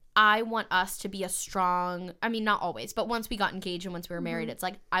 I want us to be a strong, I mean, not always, but once we got engaged and once we were married, it's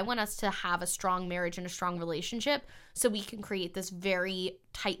like, I want us to have a strong marriage and a strong relationship so we can create this very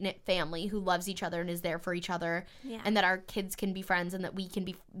tight-knit family who loves each other and is there for each other, and that our kids can be friends and that we can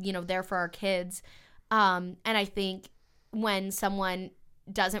be, you know, there for our kids. And I think when someone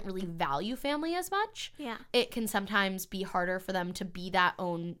doesn't really value family as much, it can sometimes be harder for them to be that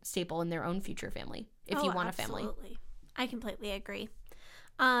own staple in their own future family if you want a family. Absolutely. I completely agree.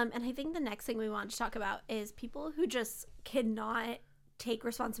 And I think the next thing we want to talk about is people who just cannot take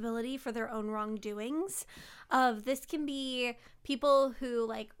responsibility for their own wrongdoings. This can be people who,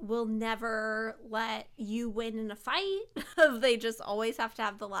 like, will never let you win in a fight. They just always have to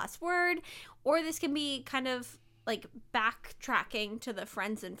have the last word. Or this can be kind of like backtracking to the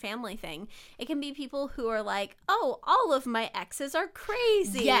friends and family thing. It can be people who are like, oh, all of my exes are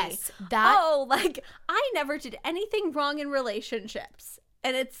crazy. Yes. Oh, like, I never did anything wrong in relationships.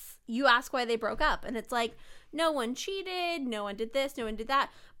 And it's, you ask why they broke up. And it's like, no one cheated. No one did this. No one did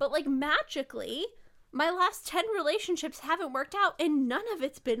that. But, like, magically, my last 10 relationships haven't worked out and none of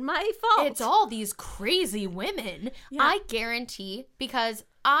it's been my fault. It's all these crazy women. Yeah. I guarantee, because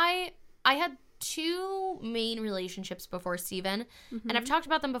I had 2 main relationships before Steven, and I've talked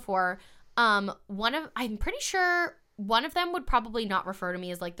about them before. I'm pretty sure one of them would probably not refer to me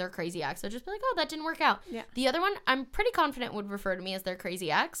as, like, their crazy ex. They'd just be like, oh, that didn't work out. Yeah. The other one, I'm pretty confident would refer to me as their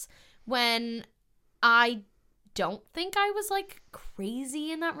crazy ex, when I don't think I was, like,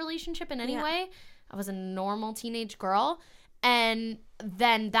 crazy in that relationship in any way. I was a normal teenage girl. And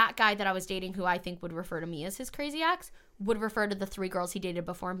then that guy that I was dating, who I think would refer to me as his crazy ex, would refer to the 3 girls he dated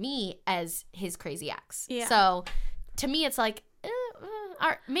before me as his crazy ex. Yeah. So to me, it's like,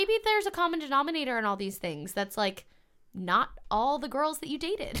 maybe there's a common denominator in all these things. That's like not all the girls that you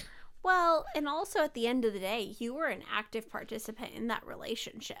dated. Well, and also at the end of the day, you were an active participant in that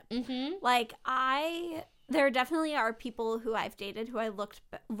relationship. Like, there definitely are people who I've dated who I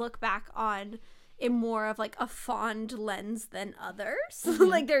look back on in more of, like, a fond lens than others.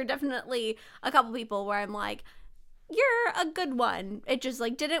 Like, there are definitely a couple people where I'm like, you're a good one. It just,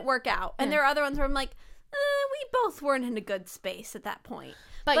 like, didn't work out. And there are other ones where I'm like, we both weren't in a good space at that point.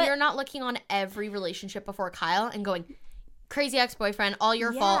 But you're not looking on every relationship before Kyle and going, crazy ex-boyfriend, all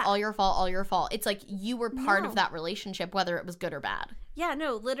your fault, all your fault, all your fault. It's like you were part of that relationship, whether it was good or bad. Yeah,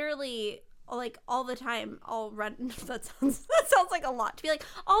 no, literally, like, all the time I'll run, that sounds like a lot to be like,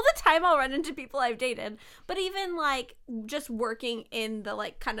 all the time I'll run into people I've dated. But even, like, just working in the,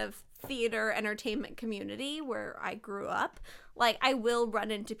 like, kind of theater entertainment community where I grew up, like, I will run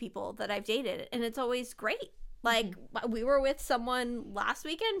into people that I've dated, and it's always great. Like, we were with someone last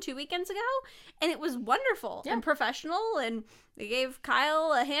weekend, 2 weekends ago, and it was wonderful and professional, and they gave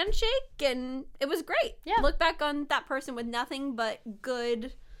Kyle a handshake, and it was great. Yeah. Look back on that person with nothing but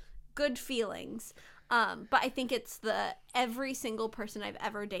good feelings. But I think it's every single person I've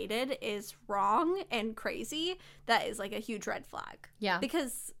ever dated is wrong and crazy. That is, like, a huge red flag. Yeah.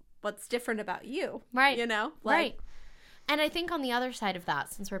 Because what's different about you? Right. You know? Like, right. And I think on the other side of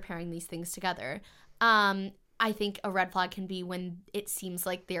that, since we're pairing these things together, I think a red flag can be when it seems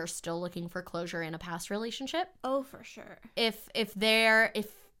like they're still looking for closure in a past relationship. Oh, for sure. If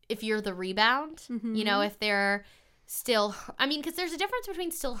you're the rebound, you know, if they're still, I mean, because there's a difference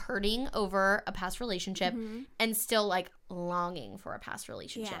between still hurting over a past relationship and still, like, longing for a past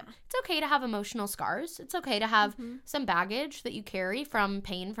relationship. Yeah. It's okay to have emotional scars. It's okay to have some baggage that you carry from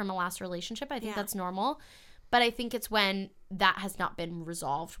pain from a last relationship. I think that's normal. But I think it's when that has not been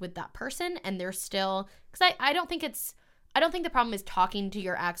resolved with that person and they're still, because I don't think the problem is talking to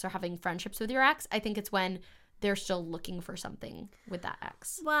your ex or having friendships with your ex. I think it's when they're still looking for something with that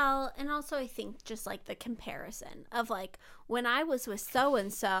ex. Well, and also I think just, like, the comparison of, like, when I was with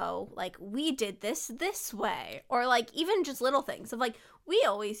so-and-so, like, we did this way. Or, like, even just little things of, like, we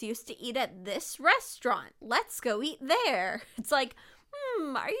always used to eat at this restaurant. Let's go eat there. It's like,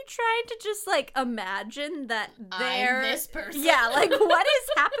 are you trying to just, like, imagine that they're I'm this person? Yeah, like, what is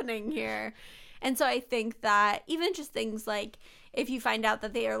happening here? And so I think that even just things like if you find out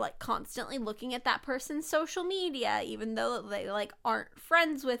that they are, like, constantly looking at that person's social media, even though they, like, aren't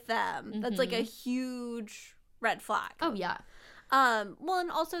friends with them, that's, like, a huge red flag. Oh, yeah. Well,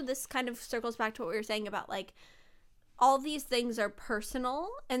 and also this kind of circles back to what we were saying about, like, all these things are personal,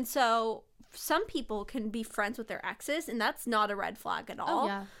 and so some people can be friends with their exes, and that's not a red flag at all. Oh,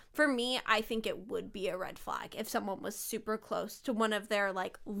 yeah. For me, I think it would be a red flag if someone was super close to one of their,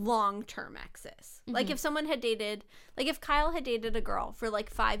 like, long-term exes. Like, if someone had dated, like, if Kyle had dated a girl for, like,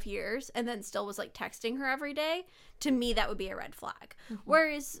 5 years and then still was, like, texting her every day, to me, that would be a red flag.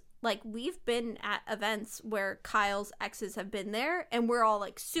 Whereas, like, we've been at events where Kyle's exes have been there, and we're all,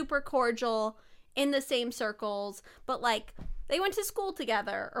 like, super cordial, in the same circles, but, like, they went to school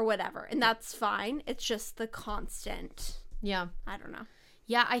together or whatever, and that's fine. It's just the constant. Yeah. I don't know.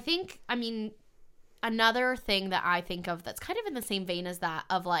 Yeah, I think, I mean, another thing that I think of that's kind of in the same vein as that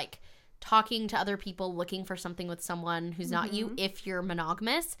of, like, talking to other people, looking for something with someone who's not you, if you're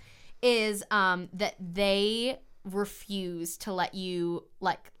monogamous, is that they refuse to let you,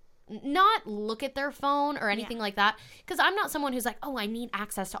 like, not look at their phone or anything like that. Because I'm not someone who's like, oh, I need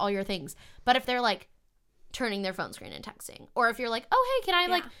access to all your things. But if they're, like, turning their phone screen and texting, or if you're like, oh, hey, can I,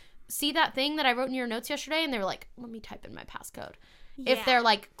 like, see that thing that I wrote in your notes yesterday? And they were like, let me type in my passcode. Yeah. If they're,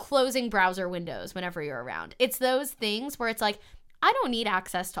 like, closing browser windows whenever you're around. It's those things where it's like, I don't need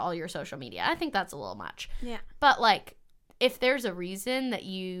access to all your social media. I think that's a little much. Yeah. But, like, if there's a reason that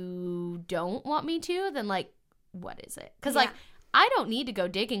you don't want me to, then, like, what is it? Because, like, I don't need to go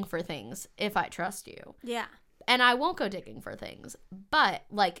digging for things if I trust you. Yeah. And I won't go digging for things. But,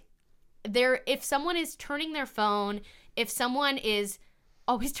 like, if someone is turning their phone, if someone is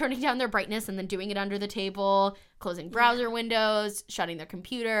always turning down their brightness and then doing it under the table, closing browser windows, shutting their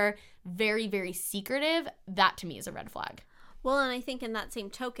computer, very, very secretive, that to me is a red flag. Well, and I think in that same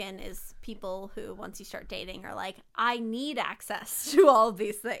token is people who, once you start dating, are like, I need access to all of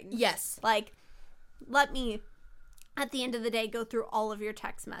these things. Yes. Like, let me, at the end of the day, go through all of your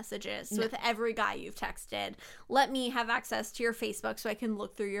text messages with every guy you've texted. Let me have access to your Facebook so I can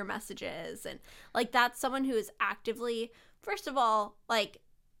look through your messages. And, like, that's someone who is actively, first of all, like,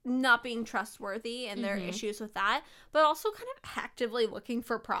 not being trustworthy and their issues with that, but also kind of actively looking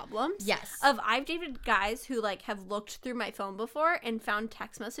for problems. Yes. I've dated guys who, like, have looked through my phone before and found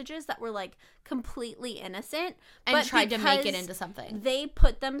text messages that were, like, completely innocent. And but tried to make it into something. They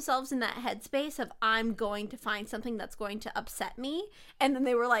put themselves in that headspace of, I'm going to find something that's going to upset me. And then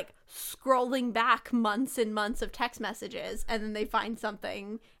they were, like, scrolling back months and months of text messages, and then they find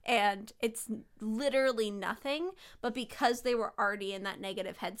something and it's literally nothing, but because they were already in that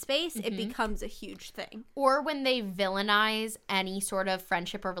negative headspace, it becomes a huge thing. Or when they villainize any sort of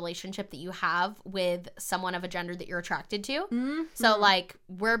friendship or relationship that you have with someone of a gender that you're attracted to. So, like,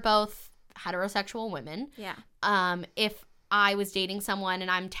 we're both heterosexual women. Yeah. If I was dating someone and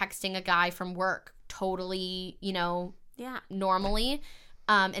I'm texting a guy from work totally, you know, normally,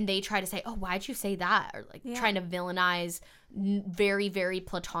 and they try to say, oh, why'd you say that? Or, like, trying to villainize very, very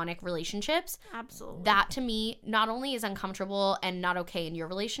platonic relationships. Absolutely. That, to me, not only is uncomfortable and not okay in your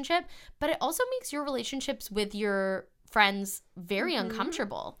relationship, but it also makes your relationships with your friends very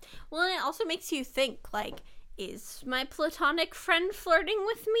uncomfortable. Well, and it also makes you think, like, is my platonic friend flirting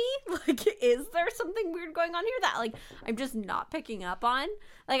with me? Like, is there something weird going on here that, like, I'm just not picking up on?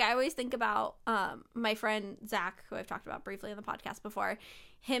 Like, I always think about my friend Zach, who I've talked about briefly on the podcast before.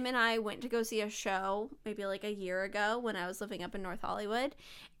 Him and I went to go see a show maybe like a year ago when I was living up in North Hollywood,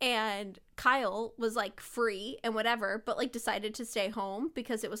 and Kyle was like free and whatever, but like decided to stay home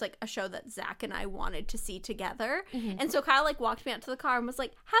because it was like a show that Zach and I wanted to see together. And so Kyle like walked me out to the car and was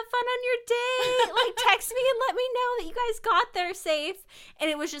like, have fun on your date, like text me and let me know that you guys got there safe. And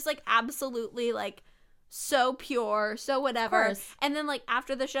it was just like absolutely like so pure, so whatever. And then like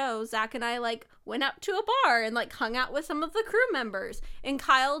after the show, Zach and I like went out to a bar and like hung out with some of the crew members, and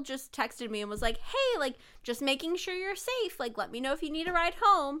Kyle just texted me and was like, hey, like just making sure you're safe, like let me know if you need a ride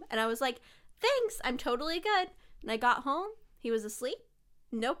home. And I was like, thanks, I'm totally good. And I got home, he was asleep,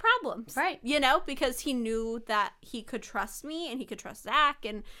 no problems, right? You know, because he knew that he could trust me and he could trust Zach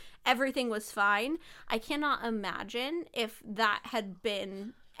and everything was fine. I cannot imagine if that had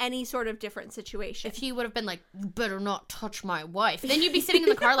been any sort of different situation. If he would have been like, you better not touch my wife, then you'd be sitting in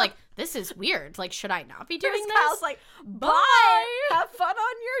the car like, this is weird. Like, should I not be doing this? Kyle's like, bye. Have fun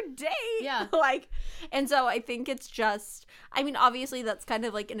on your date. Yeah. Like, and so I think it's just, I mean, obviously that's kind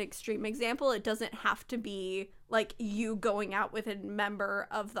of like an extreme example. It doesn't have to be like you going out with a member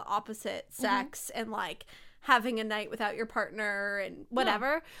of the opposite sex and like having a night without your partner and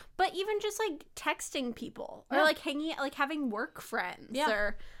whatever, but even just like texting people or like hanging, like having work friends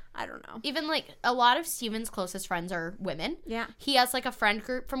or I don't know. Even like a lot of Steven's closest friends are women. Yeah. He has like a friend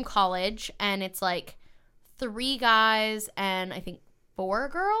group from college, and it's like 3 guys and I think 4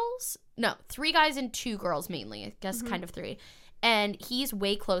 girls. No, 3 guys and 2 girls mainly. I guess kind of 3. And he's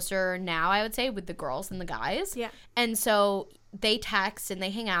way closer now, I would say, with the girls than the guys. Yeah. And so they text and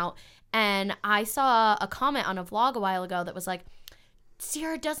they hang out. And I saw a comment on a vlog a while ago that was like,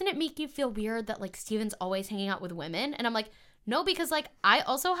 Sierra, doesn't it make you feel weird that like Steven's always hanging out with women? And I'm like, no, because like I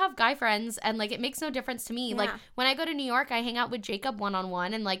also have guy friends and like it makes no difference to me. Yeah. Like when I go to New York, I hang out with Jacob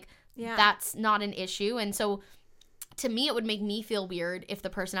one-on-one, and like that's not an issue. And so to me, it would make me feel weird if the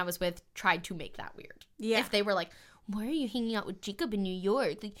person I was with tried to make that weird. Yeah. If they were like, why are you hanging out with Jacob in New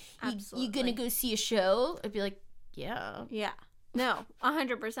York? Like, you gonna go see a show? I'd be like, yeah. Yeah. No,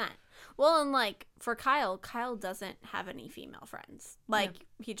 100%. Well, and like for Kyle doesn't have any female friends. Like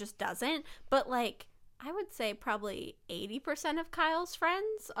he just doesn't. But like I would say probably 80% of Kyle's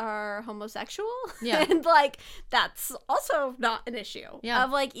friends are homosexual. Yeah. And like that's also not an issue. Yeah.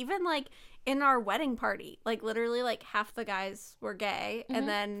 Of like even like in our wedding party, like literally like half the guys were gay and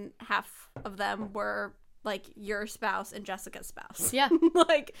then half of them were like your spouse and Jessica's spouse. Yeah.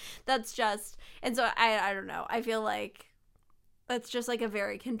 Like that's just, and so I don't know. I feel like that's just like a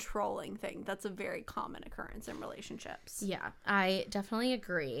very controlling thing. That's a very common occurrence in relationships. Yeah, I definitely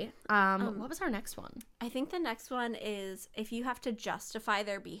agree. What was our next one? I think the next one is if you have to justify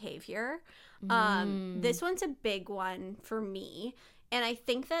their behavior. This one's a big one for me. And I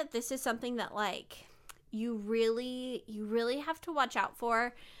think that this is something that like you really have to watch out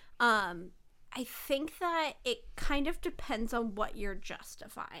for. I think that it kind of depends on what you're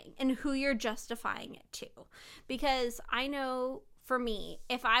justifying and who you're justifying it to. Because I know for me,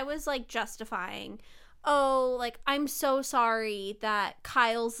 if I was like justifying, oh, like I'm so sorry that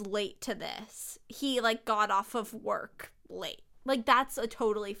Kyle's late to this. He like got off of work late. Like that's a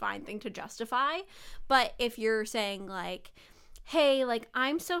totally fine thing to justify. But if you're saying like, hey, like,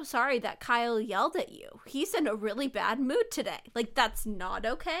 I'm so sorry that Kyle yelled at you. He's in a really bad mood today. Like, that's not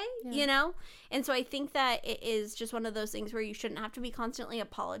okay, you know? And so I think that it is just one of those things where you shouldn't have to be constantly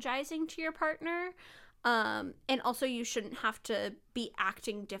apologizing to your partner. And also you shouldn't have to be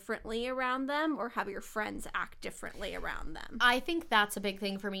acting differently around them or have your friends act differently around them. I think that's a big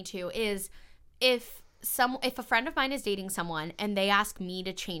thing for me, too, is if a friend of mine is dating someone and they ask me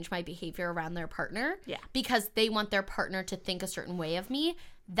to change my behavior around their partner because they want their partner to think a certain way of me,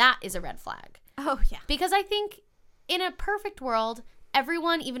 that is a red flag. Oh, yeah. Because I think in a perfect world,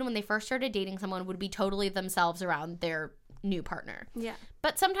 everyone, even when they first started dating someone, would be totally themselves around their new partner. Yeah.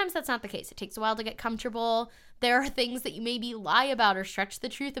 But sometimes that's not the case. It takes a while to get comfortable. There are things that you maybe lie about or stretch the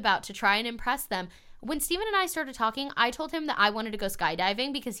truth about to try and impress them. When Steven and I started talking, I told him that I wanted to go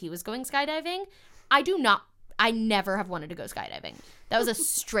skydiving because he was going skydiving. I never have wanted to go skydiving. That was a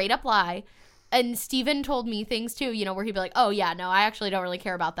straight up lie. And Steven told me things too, you know, where he'd be like, oh yeah, no, I actually don't really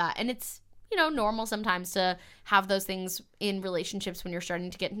care about that. And it's, you know, normal sometimes to have those things in relationships when you're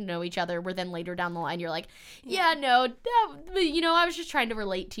starting to get to know each other, where then later down the line you're like, yeah, no, you know, I was just trying to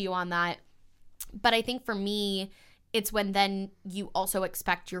relate to you on that. But I think for me, it's when then you also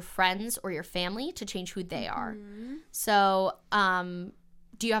expect your friends or your family to change who they are. So,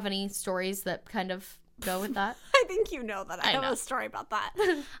 do you have any stories that kind of go with that? I think you know that. I have a story about that.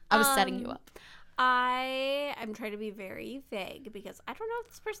 I was setting you up. I'm trying to be very vague because I don't know if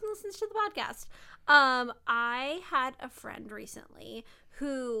this person listens to the podcast. I had a friend recently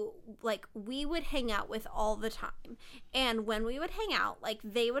who, like, we would hang out with all the time. And when we would hang out, like,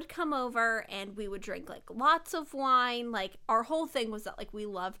 they would come over and we would drink, like, lots of wine. Like, our whole thing was that, like, we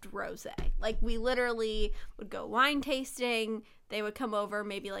loved rosé. Like, we literally would go wine tasting. They would come over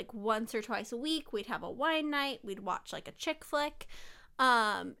maybe, like, once or twice a week. We'd have a wine night. We'd watch, like, a chick flick.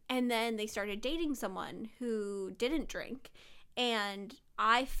 And then they started dating someone who didn't drink. And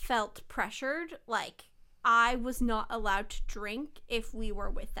I felt pressured, like, I was not allowed to drink if we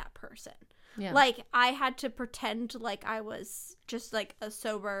were with that person. Yeah. Like, I had to pretend like I was just, like, a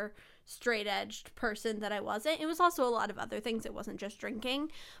sober, straight-edged person that I wasn't. It was also a lot of other things. It wasn't just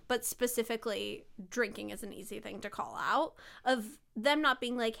drinking. But specifically, drinking is an easy thing to call out. Of them not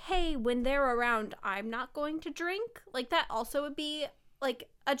being like, hey, when they're around, I'm not going to drink. Like, that also would be, like,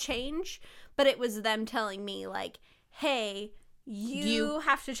 a change. But it was them telling me, like, hey, you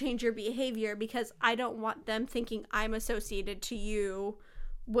have to change your behavior because I don't want them thinking I'm associated to you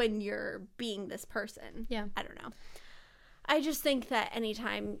when you're being this person. Yeah. I don't know. I just think that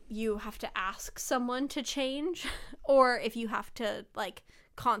anytime you have to ask someone to change, or if you have to, like,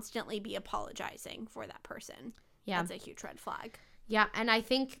 constantly be apologizing for that person, that's a huge red flag. Yeah, and I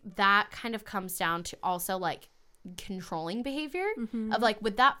think that kind of comes down to also, like, controlling behavior of, like,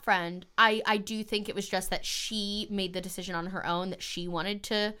 with that friend, I do think it was just that she made the decision on her own that she wanted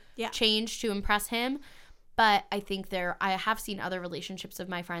to change to impress him. But I think I have seen other relationships of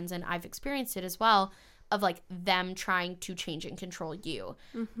my friends, and I've experienced it as well, of, like, them trying to change and control you,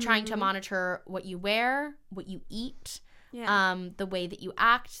 trying to monitor what you wear, what you eat, the way that you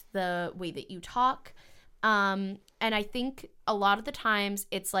act, the way that you talk. And I think a lot of the times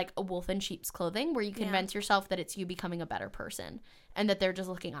it's like a wolf in sheep's clothing where you convince yourself that it's you becoming a better person and that they're just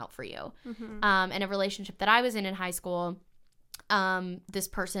looking out for you. In a relationship that I was in high school, this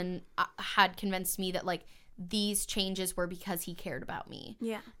person had convinced me that, like, these changes were because he cared about me.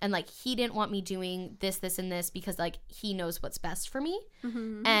 Yeah. And, like, he didn't want me doing this, this, and this because, like, he knows what's best for me.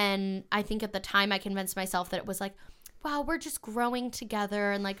 And I think at the time I convinced myself that it was like, wow, we're just growing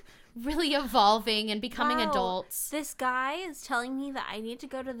together and, like, really evolving and becoming adults. This guy is telling me that I need to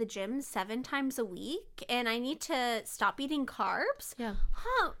go to the gym 7 times a week and I need to stop eating carbs? Yeah.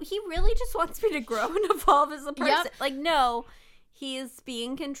 Huh. He really just wants me to grow and evolve as a person. Yep. Like, no, he is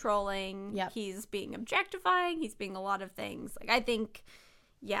being controlling. Yep. He's being objectifying. He's being a lot of things. Like, I think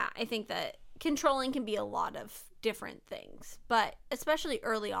that controlling can be a lot of different things, but especially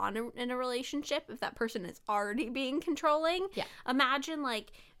early on in a relationship, if that person is already being controlling, imagine,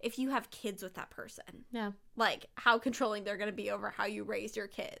 like, if you have kids with that person, like, how controlling they're going to be over how you raise your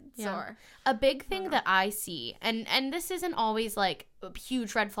kids. Or a big thing that I see, and this isn't always, like, a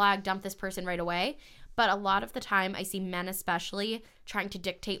huge red flag, dump this person right away, but a lot of the time I see men especially trying to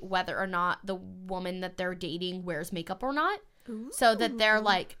dictate whether or not the woman that they're dating wears makeup or not. Ooh. So that they're,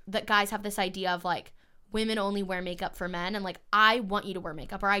 like, that guys have this idea of, like, women only wear makeup for men, and, like, I want you to wear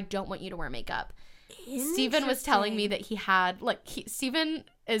makeup or I don't want you to wear makeup. Steven was telling me that he had, like, Steven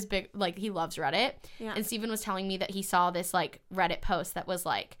is big, like, he loves Reddit, and Steven was telling me that he saw this, like, Reddit post that was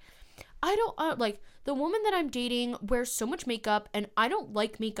like, I don't, like, the woman that I'm dating wears so much makeup, and I don't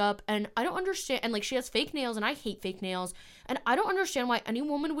like makeup, and I don't understand, and, like, she has fake nails, and I hate fake nails, and I don't understand why any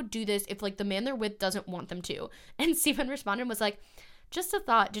woman would do this if, like, the man they're with doesn't want them to. And Steven responded and was like, just a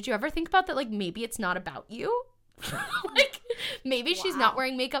thought, did you ever think about that, like, maybe it's not about you? Like, maybe she's not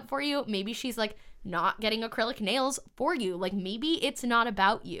wearing makeup for you, maybe she's, like, not getting acrylic nails for you, like, maybe it's not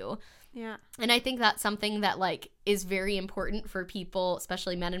about you. Yeah. And I think that's something that, like, is very important for people,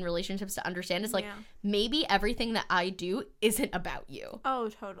 especially men in relationships, to understand is, like, maybe everything that I do isn't about you. Oh,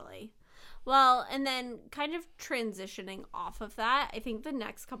 totally. Well, and then kind of transitioning off of that, I think the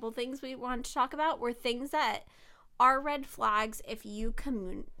next couple things we wanted to talk about were things that are red flags if you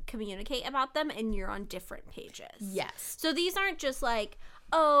communicate about them and you're on different pages. Yes. So these aren't just like,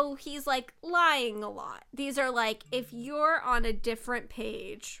 oh, he's, like, lying a lot. These are like, if you're on a different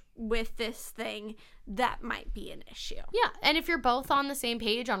page with this thing, that might be an issue. Yeah, and if you're both on the same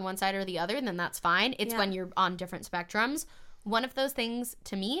page on one side or the other, then that's fine. It's when you're on different spectrums. One of those things,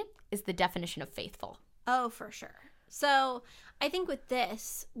 to me, is the definition of faithful. Oh, for sure. So I think with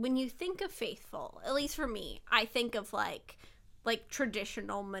this, when you think of faithful, at least for me, I think of, like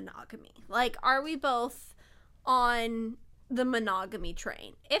traditional monogamy. Like, are we both on the monogamy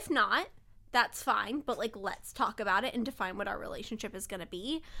train? If not, that's fine, but, like, let's talk about it and define what our relationship is going to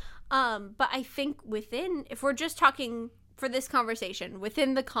be. But I think if we're just talking for this conversation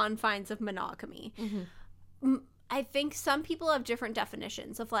within the confines of monogamy, I think some people have different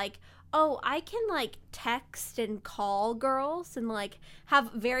definitions of like, oh, I can like text and call girls and like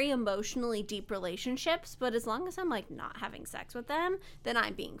have very emotionally deep relationships, but as long as I'm like not having sex with them, then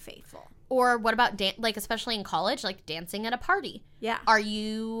I'm being faithful. Or what about like especially in college, like dancing at a party? Yeah. Are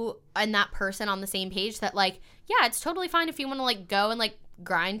you and that person on the same page that like, yeah, it's totally fine if you want to like go and like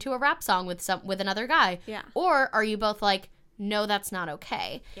grind to a rap song with another guy? Yeah. Or are you both like, no, that's not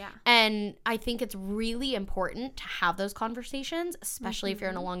okay? Yeah. And I think it's really important to have those conversations, especially if you're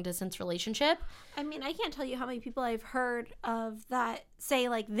in a long distance relationship. I mean, I can't tell you how many people I've heard of that say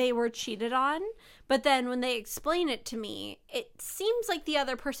like they were cheated on, but then when they explain it to me, it seems like the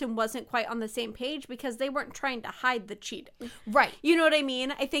other person wasn't quite on the same page because they weren't trying to hide the cheating. Right. You know what I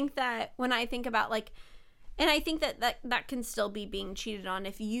mean? I think that when I think about like, and I think that can still be being cheated on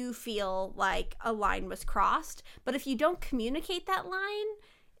if you feel like a line was crossed. But if you don't communicate that line,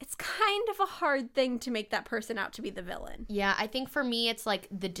 it's kind of a hard thing to make that person out to be the villain. Yeah, I think for me, it's like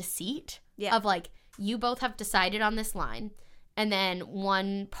the deceit Yeah. of like, you both have decided on this line, and then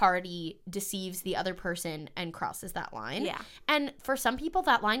one party deceives the other person and crosses that line. Yeah. And for some people,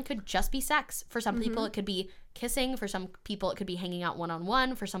 that line could just be sex. For some people, it could be kissing. For some people, it could be hanging out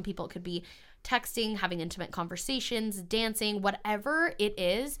one-on-one. For some people, it could be texting, having intimate conversations, dancing, whatever it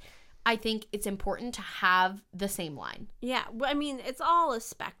is. I think it's important to have the same line. Yeah, I mean, it's all a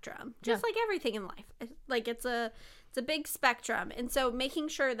spectrum, just like everything in life. Like it's a big spectrum, and so making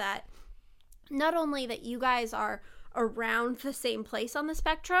sure that not only that you guys are around the same place on the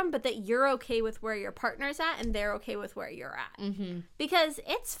spectrum, but that you're okay with where your partner's at and they're okay with where you're at. Because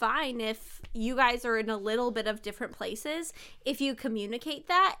it's fine if you guys are in a little bit of different places if you communicate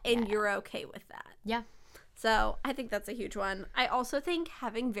that and you're okay with that. Yeah. So I think that's a huge one. I also think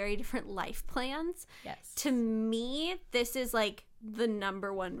having very different life plans. Yes. To me, this is like the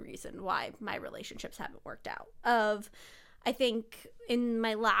number one reason why my relationships haven't worked out. I think in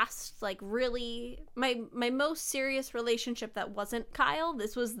my last, like, really, my most serious relationship that wasn't Kyle,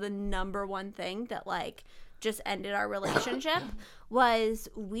 this was the number one thing that, like, just ended our relationship, was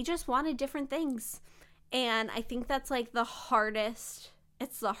we just wanted different things. And I think that's, like,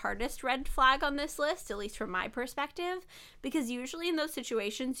 it's the hardest red flag on this list, at least from my perspective, because usually in those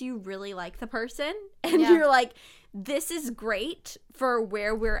situations, you really like the person, and you're like, this is great for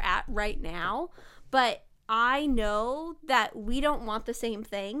where we're at right now, but I know that we don't want the same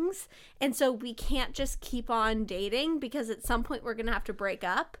things, and so we can't just keep on dating because at some point we're going to have to break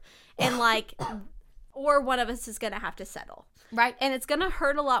up and like, or one of us is going to have to settle. Right. And it's going to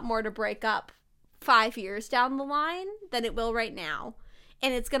hurt a lot more to break up 5 years down the line than it will right now.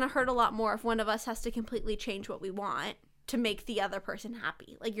 And it's going to hurt a lot more if one of us has to completely change what we want to make the other person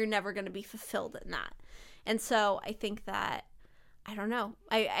happy. Like, you're never going to be fulfilled in that. And so I think that, I don't know.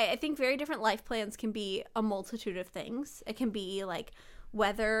 I think very different life plans can be a multitude of things. It can be like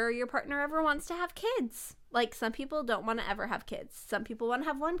whether your partner ever wants to have kids. Like, some people don't want to ever have kids. Some people want to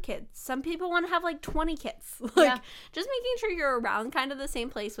have one kid. Some people want to have like 20 kids. Like, just making sure you're around kind of the same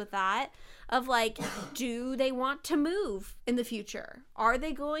place with that. Of like, do they want to move in the future? Are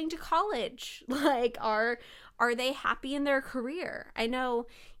they going to college? Like, are they happy in their career? I know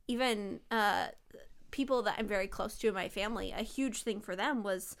even people that I'm very close to in my family, a huge thing for them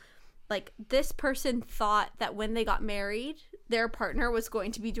was like, this person thought that when they got married, their partner was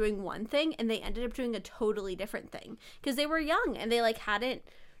going to be doing one thing, and they ended up doing a totally different thing because they were young and they like hadn't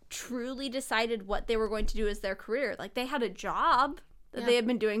truly decided what they were going to do as their career. Like, they had a job that they had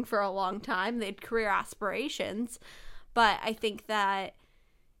been doing for a long time. They had career aspirations. But I think that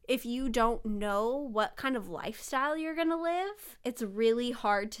if you don't know what kind of lifestyle you're going to live, it's really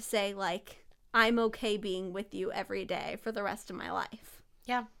hard to say, like, I'm okay being with you every day for the rest of my life.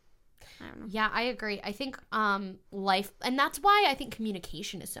 Yeah. I don't know. Yeah, I agree. I think life, and that's why I think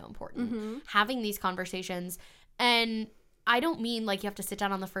communication is so important. Having these conversations, and I don't mean like you have to sit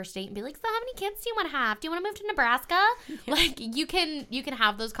down on the first date and be like, so how many kids do you want to have? Do you want to move to Nebraska? Like, you can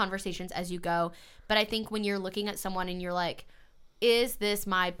have those conversations as you go. But I think when you're looking at someone and you're like, is this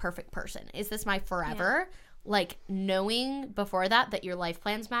my perfect person? Is this my forever? Yeah. Like, knowing before that your life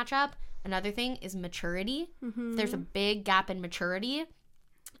plans match up. Another thing is maturity. If there's a big gap in maturity,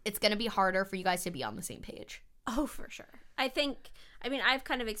 it's going to be harder for you guys to be on the same page. Oh, for sure. I've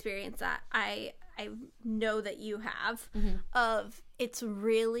kind of experienced that. I know that you have, it's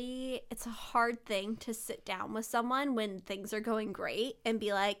a hard thing to sit down with someone when things are going great and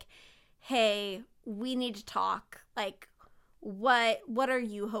be like, hey, we need to talk. Like, what are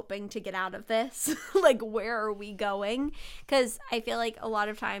you hoping to get out of this? Like, where are we going? Because I feel like a lot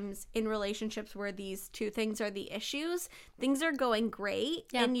of times in relationships where these two things are the issues, things are going great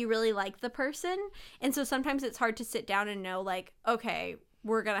and you really like the person. And so sometimes it's hard to sit down and know, like, okay,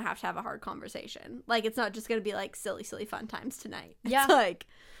 we're going to have a hard conversation. Like, it's not just going to be like silly fun times tonight. Yeah. It's like,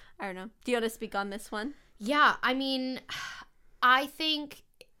 I don't know. Do you want to speak on this one? Yeah. I mean, I think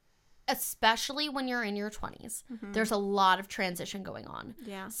especially when you're in your 20s, there's a lot of transition going on.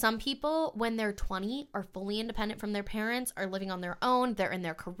 Yeah. Some people, when they're 20, are fully independent from their parents, are living on their own, they're in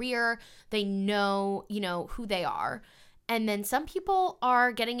their career, they know, who they are. And then some people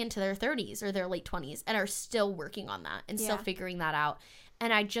are getting into their 30s or their late 20s and are still working on that and still figuring that out.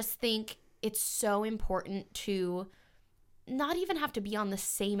 And I just think it's so important to not even have to be on the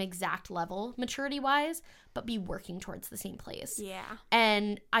same exact level maturity-wise, but be working towards the same place. Yeah.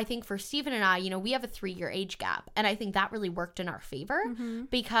 And I think for Steven and I, we have a 3-year age gap. And I think that really worked in our favor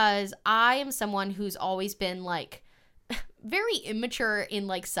because I am someone who's always been, like, very immature in,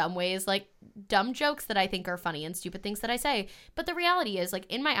 like, some ways, like, dumb jokes that I think are funny and stupid things that I say. But the reality is,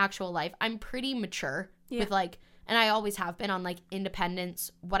 like, in my actual life, I'm pretty mature with, like, and I always have been on, like,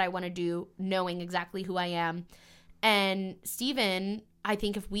 independence, what I want to do, knowing exactly who I am. And Steven, I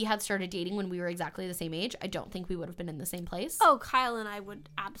think if we had started dating when we were exactly the same age, I don't think we would have been in the same place. Oh, Kyle and I would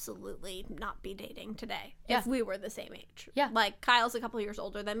absolutely not be dating today if we were the same age. Yeah. Like, Kyle's a couple years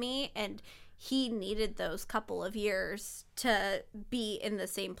older than me, and he needed those couple of years to be in the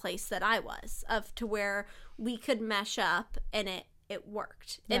same place that I was, to where we could mesh up and it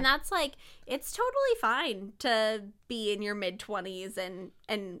worked. Yeah. And that's, like, it's totally fine to be in your mid-20s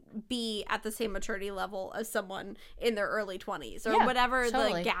and be at the same maturity level as someone in their early 20s or whatever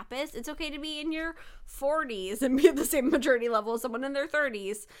the gap is. It's okay to be in your 40s and be at the same maturity level as someone in their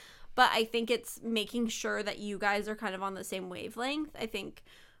 30s. But I think it's making sure that you guys are kind of on the same wavelength. I think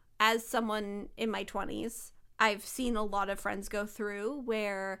as someone in my 20s, I've seen a lot of friends go through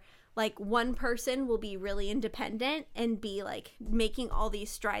where, like, one person will be really independent and be, like, making all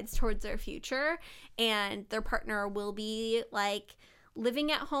these strides towards their future, and their partner will be, like,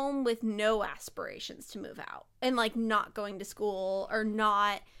 living at home with no aspirations to move out and, like, not going to school or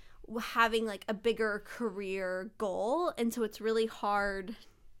not having, like, a bigger career goal. And so it's really hard.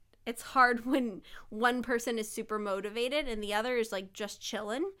 It's hard when one person is super motivated and the other is, like, just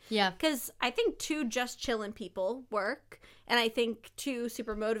chilling. Yeah. Because I think 2 just chilling people work, and I think 2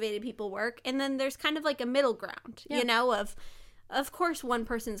 super motivated people work. And then there's kind of, like, a middle ground, of course one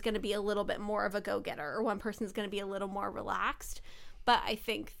person's going to be a little bit more of a go-getter or one person's going to be a little more relaxed. But I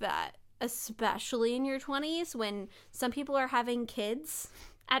think that especially in your 20s, when some people are having kids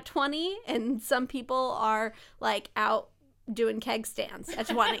at 20 and some people are, like, out doing keg stands at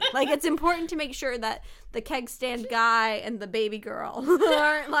 20. Like, it's important to make sure that the keg stand guy and the baby girl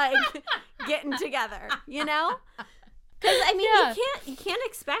aren't, like, getting together, Because, I mean, you can't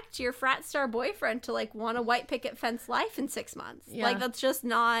expect your frat star boyfriend to, like, want a white picket fence life in 6 months. Yeah. Like, that's just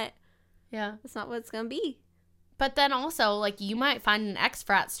not, that's not what it's gonna be. But then also, like, you might find an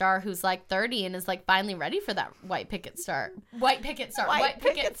ex-frat star who's, like, 30 and is, like, finally ready for that white picket fence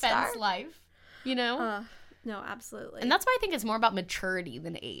life, No, absolutely. And that's why I think it's more about maturity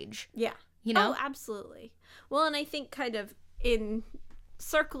than age. Yeah. Oh, absolutely. Well, and I think kind of in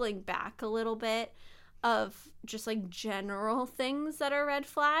circling back a little bit of just, like, general things that are red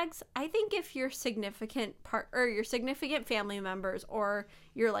flags, I think if your significant your significant family members or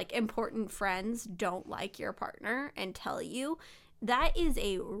your, like, important friends don't like your partner and tell you, that is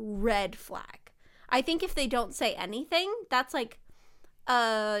a red flag. I think if they don't say anything, that's, like,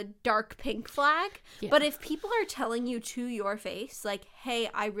 a dark pink flag. Yeah. But if people are telling you to your face, like, hey,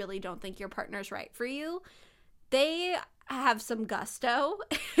 I really don't think your partner's right for you, they have some gusto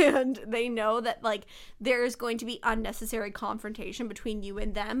and they know that, like, there's going to be unnecessary confrontation between you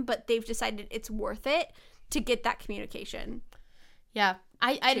and them, but they've decided it's worth it to get that communication. Yeah.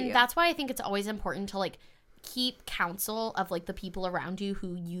 I that's why I think it's always important to, like, keep counsel of, like, the people around you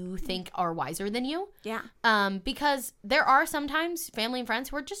who you think are wiser than you. Yeah. Because there are sometimes family and friends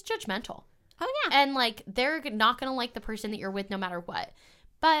who are just judgmental. Oh, yeah. And, like, they're not going to like the person that you're with no matter what.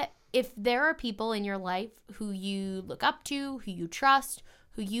 But if there are people in your life who you look up to, who you trust,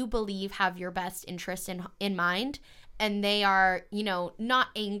 who you believe have your best interest in mind, and they are, not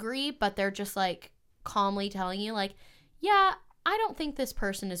angry, but they're just, like, calmly telling you, like, yeah, I don't think this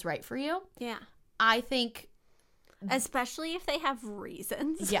person is right for you. Yeah. I think... Especially if they have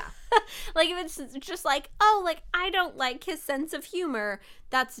reasons. Yeah. Like, if it's just like, oh, like, I don't like his sense of humor,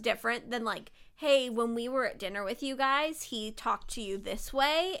 that's different than, like, hey, when we were at dinner with you guys, he talked to you this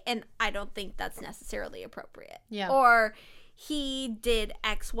way, and I don't think that's necessarily appropriate. Yeah. Or he did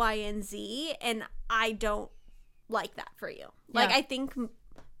X, Y, and Z, and I don't like that for you. Like, I think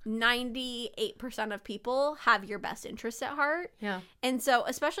 98% of people have your best interest at heart. Yeah. And so,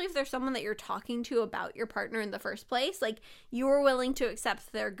 especially if there's someone that you're talking to about your partner in the first place, like, you are willing to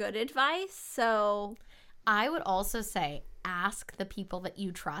accept their good advice. So I would also say ask the people that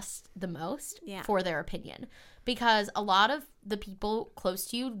you trust the most for their opinion, because a lot of the people close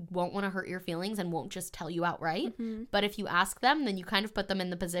to you won't want to hurt your feelings and won't just tell you outright. But if you ask them, then you kind of put them in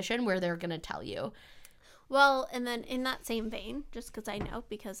the position where they're going to tell you. Well, and then in that same vein, just because I know,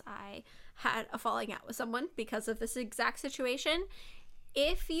 because I had a falling out with someone because of this exact situation,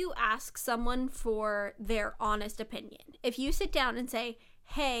 if you ask someone for their honest opinion, if you sit down and say,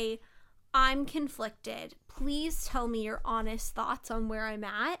 hey, I'm conflicted, please tell me your honest thoughts on where I'm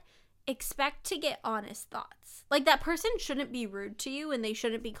at, expect to get honest thoughts. Like, that person shouldn't be rude to you, and they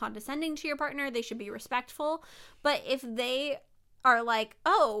shouldn't be condescending to your partner. They should be respectful. But if they are like,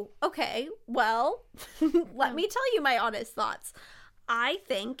 oh, okay, well, let me tell you my honest thoughts. I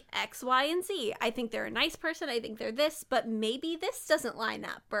think X, Y, and Z. I think they're a nice person. I think they're this, but maybe this doesn't line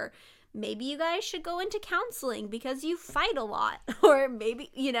up. Or maybe you guys should go into counseling because you fight a lot. Or maybe,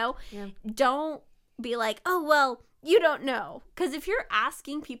 don't be like, oh, well, you don't know. Because if you're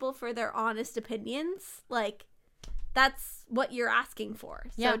asking people for their honest opinions, like, that's what you're asking for.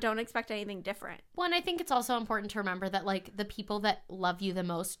 So don't expect anything different. Well, and I think it's also important to remember that, like, the people that love you the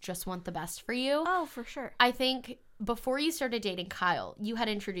most just want the best for you. Oh, for sure. I think before you started dating Kyle, you had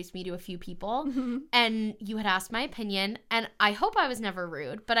introduced me to a few people and you had asked my opinion. And I hope I was never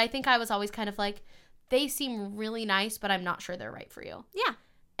rude, but I think I was always kind of like, they seem really nice, but I'm not sure they're right for you. Yeah.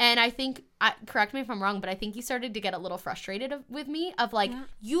 And I think, correct me if I'm wrong, but I think you started to get a little frustrated with me of like,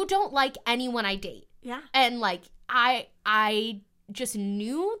 you don't like anyone I date. Yeah. And like, I just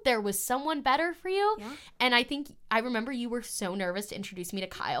knew there was someone better for you. Yeah. And I remember you were so nervous to introduce me to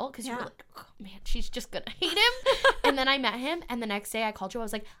Kyle because you were like, oh man, she's just gonna hate him. And then I met him, and the next day I called you. I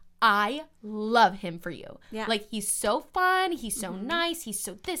was like, I love him for you. Yeah. Like, he's so fun, he's so nice, he's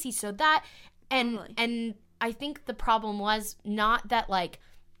so this, he's so that. And I think the problem was not that like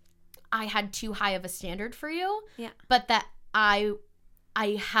I had too high of a standard for you, but that I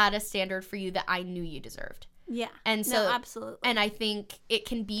had a standard for you that I knew you deserved. Yeah. And so, no, absolutely. And I think it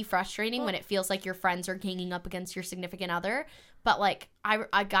can be frustrating when it feels like your friends are ganging up against your significant other. But like,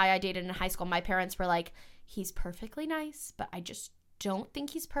 a guy I dated in high school, my parents were like, he's perfectly nice, but I just don't think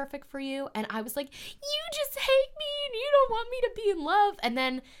he's perfect for you. And I was like, you just hate me and you don't want me to be in love. And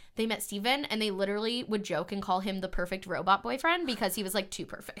then they met Steven, and they literally would joke and call him the perfect robot boyfriend because he was like too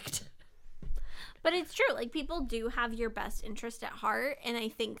perfect. But it's true. Like, people do have your best interest at heart. And I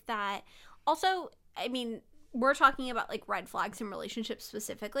think that also, I mean, we're talking about like red flags in relationships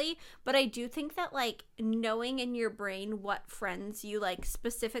specifically, but I do think that like knowing in your brain what friends you like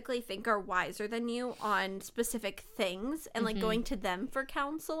specifically think are wiser than you on specific things and like going to them for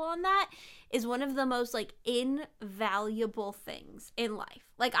counsel on that is one of the most like invaluable things in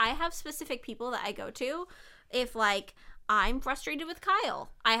life. Like, I have specific people that I go to if like I'm frustrated with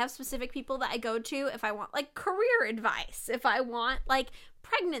Kyle. I have specific people that I go to if I want like career advice, if I want like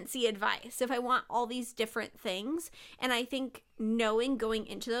pregnancy advice, if I want all these different things. And I think knowing going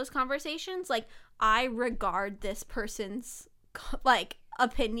into those conversations, like, I regard this person's like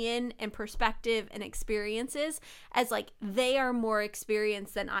opinion and perspective and experiences as like they are more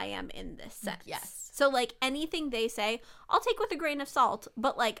experienced than I am in this sense. Yes. So like anything they say, I'll take with a grain of salt,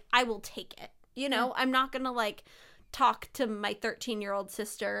 but like I will take it. You know, I'm not gonna like talk to my 13-year-old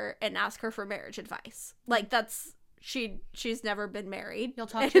sister and ask her for marriage advice. Like, that's she's never been married. You'll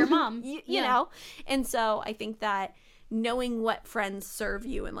talk to your mom. you know? And so I think that knowing what friends serve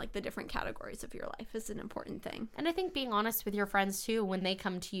you in like the different categories of your life is an important thing. And I think being honest with your friends too when they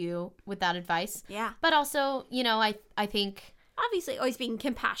come to you with that advice. Yeah. But also, you know, I think obviously always being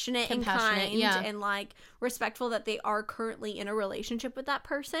compassionate and kind and like respectful that they are currently in a relationship with that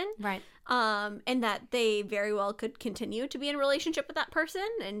person. Right. And that they very well could continue to be in a relationship with that person,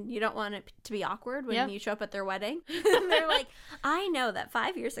 and you don't want it to be awkward when you show up at their wedding. And they're like, I know that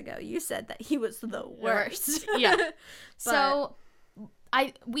 5 years ago you said that he was the worst. Yeah. So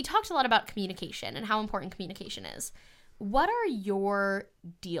we talked a lot about communication and how important communication is. What are your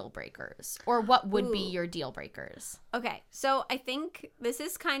deal breakers, or what would be your deal breakers? Okay, so I think this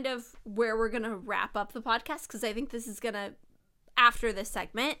is kind of where we're going to wrap up the podcast, because I think this is going to after this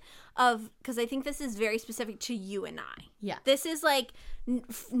segment because I think this is very specific to you and I. Yeah. This is like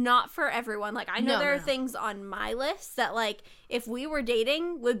not for everyone. Like I know there are No. things on my list that like if we were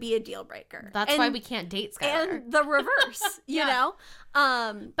dating would be a deal breaker. That's why we can't date Skylar. And the reverse, you know?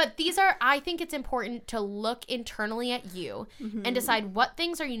 But I think it's important to look internally at you and decide what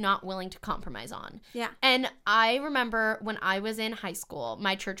things are you not willing to compromise on. Yeah. And I remember when I was in high school,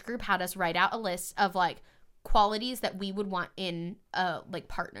 my church group had us write out a list of like qualities that we would want in a like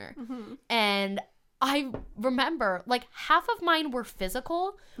partner. And I remember like half of mine were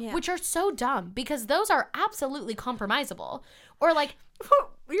physical, which are so dumb because those are absolutely compromisable. Or like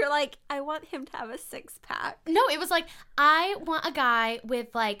you're like, I want him to have a 6-pack. No, it was like, I want a guy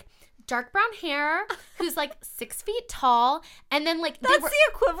with like dark brown hair who's like 6 feet tall, and then like that's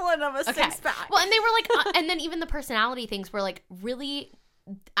the equivalent of a 6-pack. Well, and they were like, and then even the personality things were like really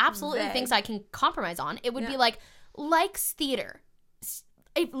absolutely vague. things I can compromise on. It would be like likes theater.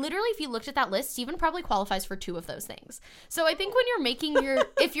 If you looked at that list, Steven probably qualifies for 2 of those things. So I think when you're making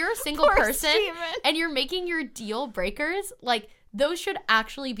if you're a single person Steven. and you're making your deal breakers, like those should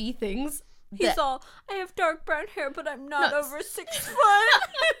actually be things. He's all, I have dark brown hair, but I'm not over 6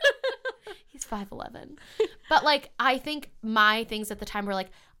 foot. He's 5'11". But like I think my things at the time were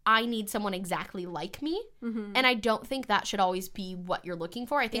like, I need someone exactly like me. And I don't think that should always be what you're looking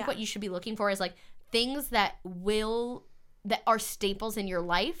for. I think what you should be looking for is like things that are staples in your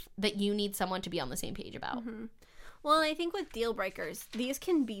life that you need someone to be on the same page about. Well, and I think with deal breakers, these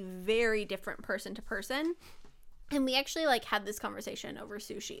can be very different person to person. And we actually like had this conversation over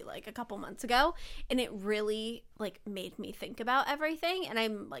sushi like a couple months ago, and it really like made me think about everything. And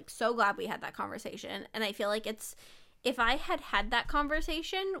I'm like so glad we had that conversation. And I feel like if I had that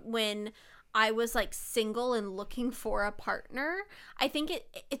conversation when I was like single and looking for a partner, I think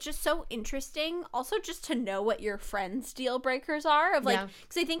it's just so interesting also just to know what your friends' deal breakers are of like,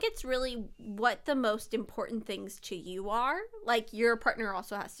 because I think it's really what the most important things to you are. Like your partner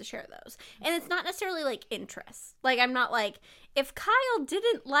also has to share those. And it's not necessarily like interests. Like I'm not like, if Kyle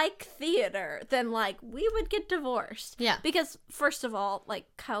didn't like theater, then like we would get divorced. Yeah. Because first of all, like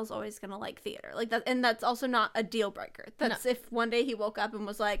Kyle's always gonna like theater. Like that, and that's also not a deal breaker. That's if one day he woke up and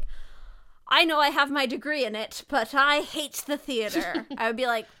was like, I know I have my degree in it, but I hate the theater. I would be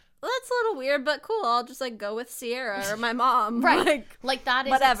like, well, that's a little weird, but cool. I'll just like go with Sierra or my mom. Right. Like that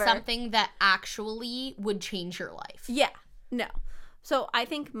is whatever. something that actually would change your life. Yeah. No. So I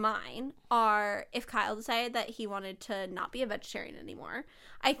think mine are if Kyle decided that he wanted to not be a vegetarian anymore.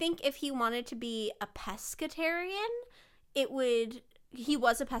 I think if he wanted to be a pescatarian, he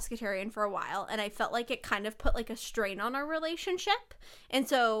was a pescatarian for a while, and I felt like it kind of put like a strain on our relationship. And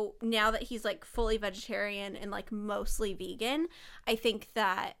so now that he's like fully vegetarian and like mostly vegan, I think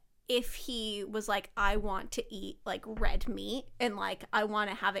that if he was like, I want to eat like red meat and like I want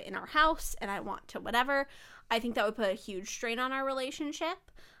to have it in our house and I want to whatever, I think that would put a huge strain on our relationship.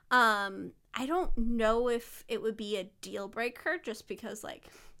 I don't know if it would be a deal breaker just because like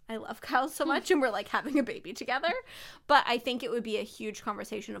I love Kyle so much and we're like having a baby together, but I think it would be a huge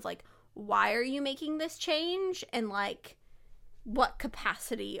conversation of like, why are you making this change and like what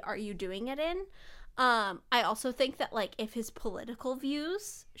capacity are you doing it in? I also think that like if his political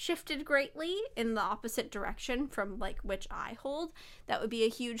views shifted greatly in the opposite direction from like which I hold, that would be a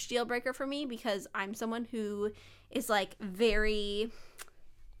huge deal breaker for me because I'm someone who is like very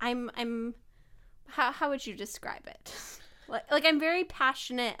how would you describe it? Like I'm very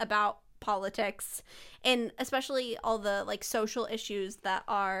passionate about politics and especially all the like social issues that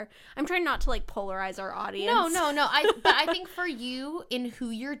are, I'm trying not to like polarize our audience. No. But I think for you in who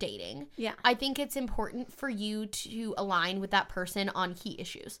you're dating, I think it's important for you to align with that person on key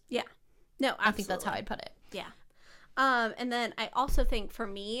issues. Yeah. No, absolutely. I think that's how I'd put it. Yeah. And then I also think for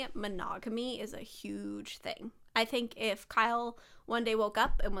me, monogamy is a huge thing. I think if Kyle one day woke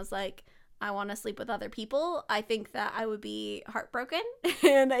up and was like, I want to sleep with other people, I think that I would be heartbroken.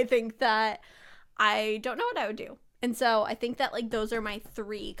 And I think that I don't know what I would do. And so I think that like those are my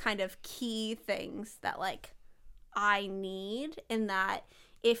 3 kind of key things that like I need, and that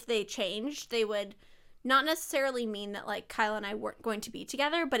if they changed, they would not necessarily mean that like Kyle and I weren't going to be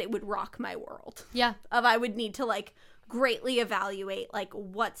together, but it would rock my world. Yeah. I would need to like greatly evaluate like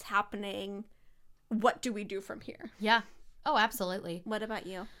what's happening. What do we do from here? Yeah. Oh, absolutely. What about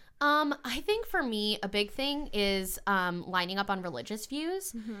you? I think for me, a big thing is lining up on religious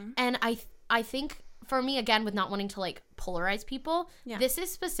views. And I think for me, again, with not wanting to like polarize people, this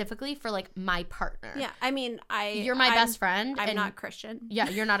is specifically for like my partner. Yeah, I mean, you're my best friend. I'm not Christian. Yeah,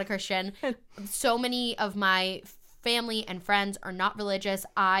 you're not a Christian. So many of my family and friends are not religious.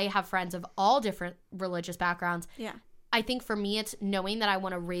 I have friends of all different religious backgrounds. Yeah. I think for me, it's knowing that I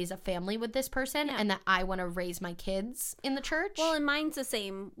want to raise a family with this person and that I want to raise my kids in the church. Well, and mine's the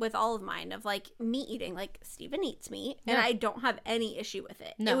same with all of mine of like meat eating. Like Steven eats meat and I don't have any issue with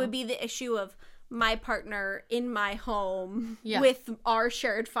it. No. It would be the issue of my partner in my home with our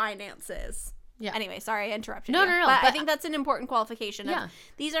shared finances. Yeah. Anyway, sorry I interrupted you. No. But I think that's an important qualification.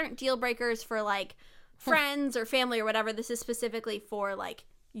 These aren't deal breakers for like friends or family or whatever. This is specifically for like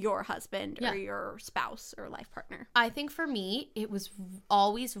your husband or your spouse or life partner. I think for me, it was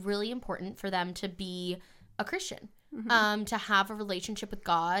always really important for them to be a Christian, to have a relationship with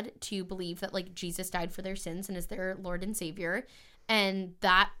God, to believe that like Jesus died for their sins and is their Lord and Savior. And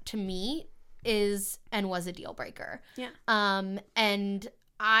that to me is and was a deal breaker. Yeah. And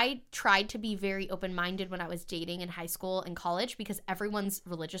I tried to be very open-minded when I was dating in high school and college because everyone's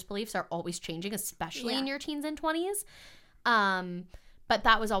religious beliefs are always changing, especially in your teens and 20s. But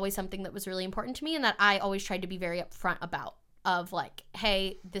that was always something that was really important to me and that I always tried to be very upfront about, of like,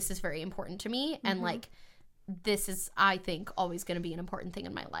 hey, this is very important to me. And like, this is, I think, always going to be an important thing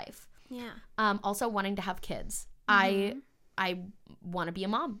in my life. Yeah. Also wanting to have kids. I want to be a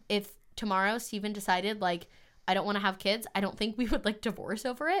mom. If tomorrow Steven decided like, I don't want to have kids, I don't think we would like divorce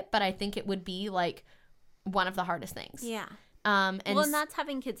over it, but I think it would be like one of the hardest things. Yeah. And that's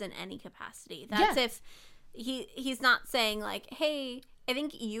having kids in any capacity. That's if he's not saying like, hey, I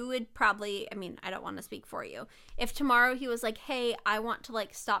think you would probably, I mean, I don't want to speak for you. If tomorrow he was like, hey, I want to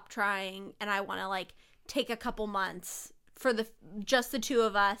like stop trying and I want to like take a couple months for just the two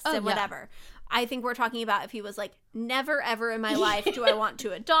of us and whatever. I think we're talking about if he was like, never ever in my life do I want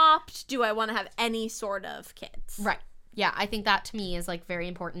to adopt, do I want to have any sort of kids. Right. Yeah, I think that to me is like very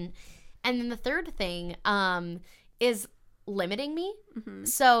important. And then the third thing is limiting me.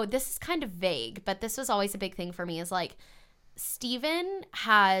 So this is kind of vague, but this was always a big thing for me is like, Steven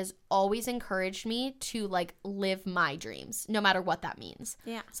has always encouraged me to like live my dreams, no matter what that means.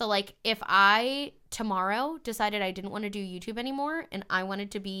 Yeah. So like if I tomorrow decided I didn't want to do YouTube anymore and I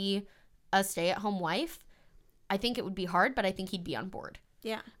wanted to be a stay-at-home wife, I think it would be hard, but I think he'd be on board.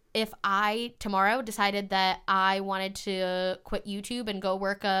 Yeah. If I tomorrow decided that I wanted to quit YouTube and go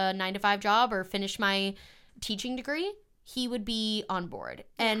work a 9-to-5 job or finish my teaching degree, he would be on board.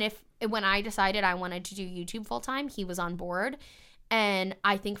 Yeah. And when I decided I wanted to do YouTube full time, he was on board. And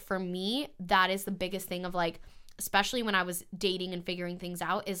I think for me, that is the biggest thing of like, especially when I was dating and figuring things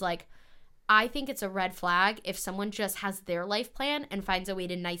out, is like, I think it's a red flag if someone just has their life plan and finds a way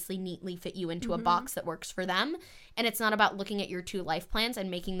to nicely, neatly fit you into a box that works for them. And it's not about looking at your two life plans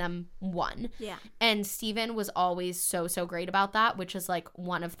and making them one. Yeah. And Steven was always so great about that, which is like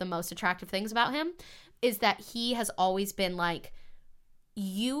one of the most attractive things about him, is that he has always been like,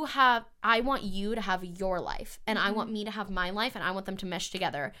 I want you to have your life and I want me to have my life and I want them to mesh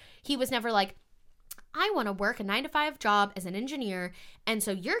together. He was never like, I want to work a 9-to-5 job as an engineer, and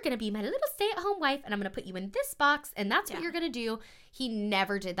so you're going to be my little stay-at-home wife, and I'm going to put you in this box, and that's what you're going to do. He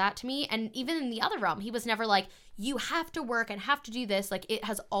never did that to me, and even in the other realm, he was never like, you have to work and have to do this. Like, it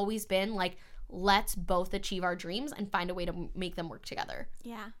has always been like, let's both achieve our dreams and find a way to make them work together.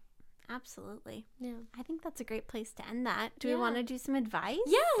 Yeah. Absolutely. Yeah. I think that's a great place to end that. Do we want to do some advice?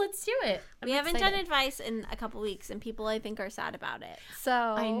 Yeah, let's do it. We haven't done advice in a couple weeks, and people, I think, are sad about it. So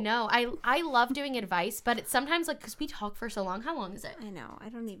I know. I love doing advice, but it's sometimes like, because we talk for so long. How long is it? I know. I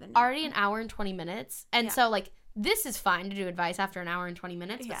don't even know. Already an hour and 20 minutes. And so like, this is fine to do advice after an hour and 20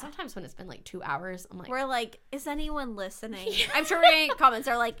 minutes, but sometimes when it's been like 2 hours, I'm like, we're like, is anyone listening? I'm sure we're getting comments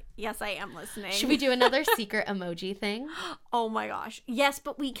are like, yes, I am listening. Should we do another secret emoji thing? Oh my gosh. Yes,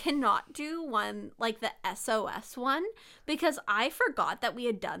 but we cannot do one like the SOS one because I forgot that we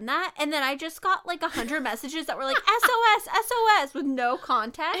had done that. And then I just got like 100 messages that were like, SOS with no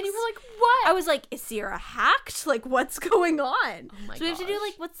context. And you were like, what? I was like, is Sierra hacked? Like, what's going on? Oh my gosh. So we have to do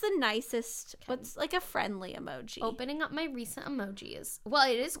like, what's the nicest, what's like a friendly emoji? Opening up my recent emojis. Well,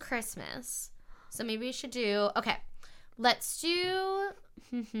 it is Christmas, so maybe we should do. Okay, let's do.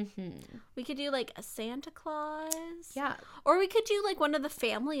 We could do like a Santa Claus. Yeah. Or we could do like one of the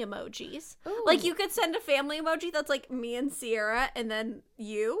family emojis. Ooh. Like you could send a family emoji that's like me and Sierra, and then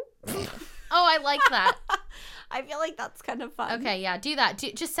you. Oh, I like that. I feel like that's kind of fun. Okay, yeah, do that.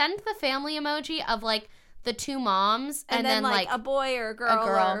 Just send the family emoji of like the two moms, and then like a boy or a girl.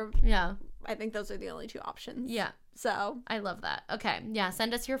 Or, yeah. I think those are the only two options. Yeah. So I love that. Okay. Yeah.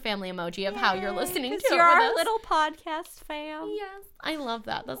 Send us your family emoji of how you're listening to you're our little podcast fam. Yes. I love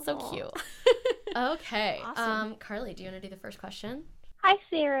that. That's so cute. Okay. Awesome. Carly, do you want to do the first question? Hi,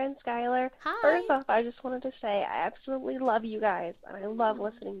 Sarah and Skylar. Hi. First off, I just wanted to say I absolutely love you guys, and I love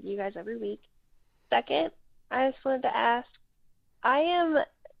listening to you guys every week. Second, I just wanted to ask, I am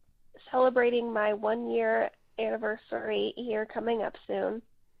celebrating my 1 year anniversary here coming up soon,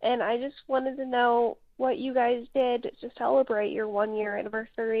 and I just wanted to know what you guys did to celebrate your 1-year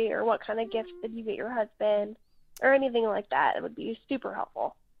anniversary, or what kind of gifts did you get your husband, or anything like that. It would be super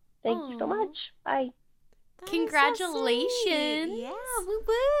helpful. Thank you so much. Bye. Congratulations. Yeah,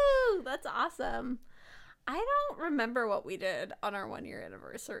 woo-woo. That's awesome. I don't remember what we did on our 1-year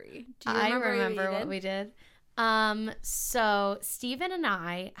anniversary. Do you remember what we did. So Steven and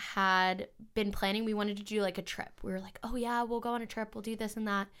I had been planning, we wanted to do like a trip. We were like, oh yeah, we'll go on a trip. We'll do this and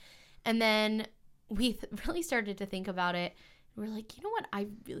that. And then we really started to think about it. We were like, you know what I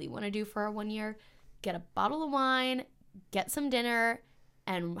really want to do for our 1 year? Get a bottle of wine, get some dinner,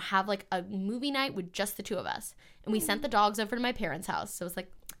 and have like a movie night with just the two of us. And we sent the dogs over to my parents' house. So it was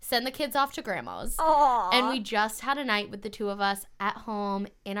like, send the kids off to grandma's. Aww. And we just had a night with the two of us at home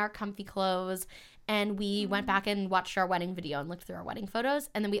in our comfy clothes. And we went back and watched our wedding video and looked through our wedding photos.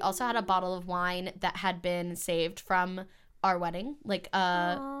 And then we also had a bottle of wine that had been saved from our wedding, like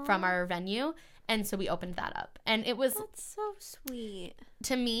from our venue. And so we opened that up. And it was... That's so sweet.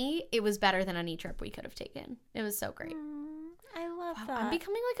 To me, it was better than any trip we could have taken. It was so great. I love Wow, that. I'm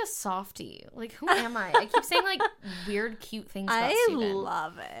becoming like a softie. Like, who am I? I keep saying like weird, cute things about Steven. I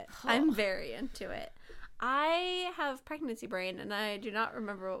love it. I'm very into it. I have pregnancy brain, and I do not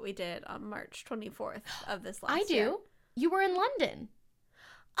remember what we did on March 24th of this last year. I do. You were in London.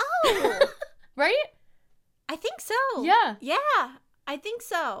 Oh! Right? I think so. Yeah. Yeah, I think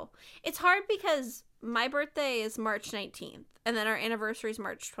so. It's hard because my birthday is March 19th, and then our anniversary is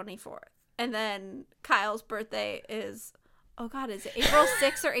March 24th. And then Kyle's birthday is, oh God, is it April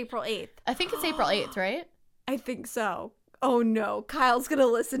 6th or April 8th? I think it's April 8th, right? I think so. Oh no, Kyle's gonna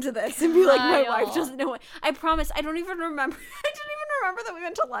listen to this and be like, my wife doesn't know it. I promise, I don't even remember. I didn't even remember that we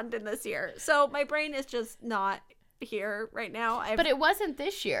went to London this year. So my brain is just not here right now. But it wasn't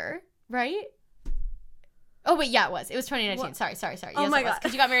this year, right? Oh wait, yeah, it was. It was 2019. What? Sorry. Oh yes, my it was, God.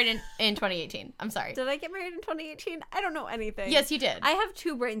 because you got married in 2018. I'm sorry. Did I get married in 2018? I don't know anything. Yes, you did. I have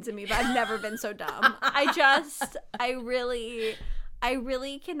two brains in me, but I've never been so dumb. I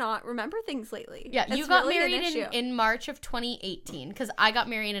really cannot remember things lately. Yeah, It's you got really married in March of 2018, because I got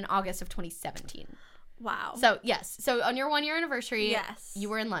married in August of 2017. Wow. So, yes. So, on your 1 year anniversary, yes, you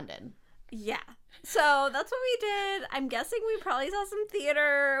were in London. Yeah. So, that's what we did. I'm guessing we probably saw some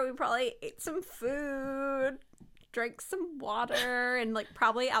theater. We probably ate some food, drank some water, and, like,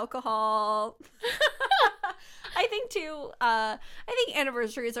 probably alcohol. I think, too, I think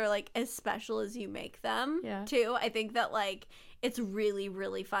anniversaries are, like, as special as you make them, too. I think that, like, it's really,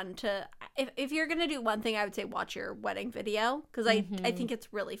 really fun to, if you're going to do one thing, I would say watch your wedding video, because I think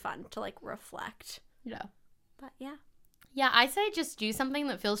it's really fun to, like, reflect. Yeah. But, yeah. Yeah, I say just do something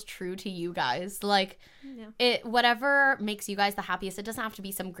that feels true to you guys. Like, it whatever makes you guys the happiest. It doesn't have to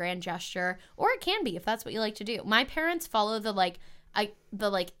be some grand gesture, or it can be if that's what you like to do. My parents follow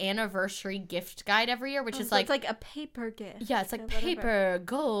the anniversary gift guide every year, which is like, it's like a paper gift. Yeah, it's like paper,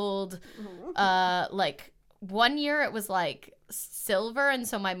 gold. Like 1 year it was like silver, and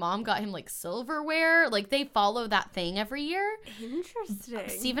so my mom got him like silverware. Like, they follow that thing every year. Interesting.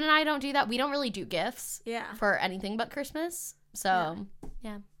 Steven and I don't do that. We don't really do gifts for anything but Christmas. So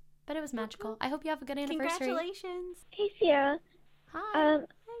yeah. But it was magical. I hope you have a good anniversary. Congratulations. Hey, Sierra. Hi.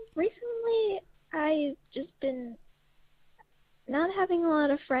 Recently I've just been not having a lot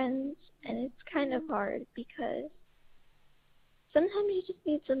of friends, and it's kind of hard because sometimes you just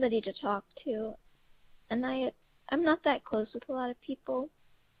need somebody to talk to, and I'm not that close with a lot of people.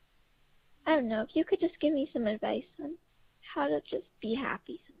 I don't know, if you could just give me some advice on how to just be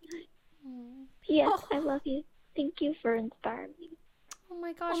happy sometimes. P.S. I love you. Thank you for inspiring me. Oh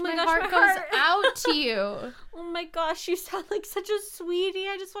my gosh, my heart goes out to you. Oh my gosh, you sound like such a sweetie.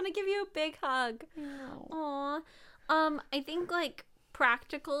 I just want to give you a big hug. Aw. I think, like,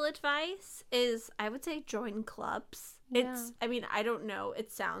 practical advice is, I would say, join clubs. I mean, I don't know.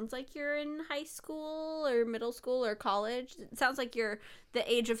 It sounds like you're in high school or middle school or college. It sounds like you're the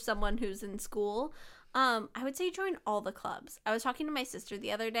age of someone who's in school. I would say join all the clubs. I was talking to my sister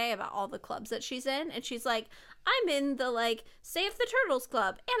the other day about all the clubs that she's in, and she's like, I'm in the, like, Save the Turtles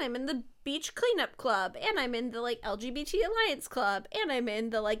Club, and I'm in the Beach Cleanup Club, and I'm in the, like, LGBT Alliance Club, and I'm in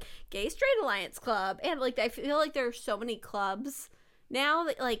the, like, Gay Straight Alliance Club, and, like, I feel like there are so many clubs now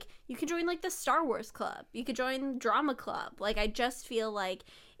that, like, you can join, like, the Star Wars Club. You could join Drama Club. Like, I just feel like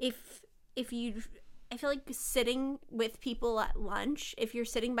I feel like sitting with people at lunch, if you're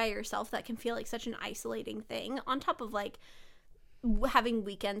sitting by yourself, that can feel like such an isolating thing, on top of, like, having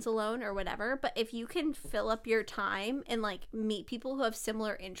weekends alone or whatever, but if you can fill up your time and like meet people who have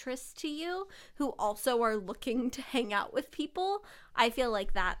similar interests to you, who also are looking to hang out with people, I feel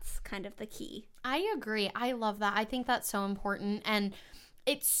like that's kind of the key. I agree. I love that. I think that's so important. And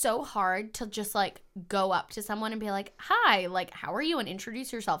it's so hard to just like go up to someone and be like, hi, like, how are you? And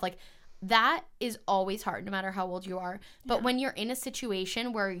introduce yourself. Like, that is always hard, no matter how old you are. But when you're in a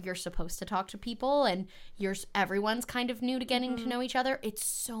situation where you're supposed to talk to people and everyone's kind of new to getting to know each other, it's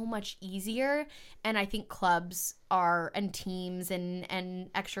so much easier. And I think clubs and teams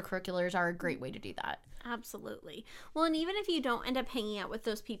and extracurriculars are a great way to do that. Absolutely. Well, and even if you don't end up hanging out with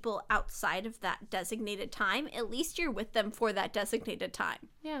those people outside of that designated time, at least you're with them for that designated time.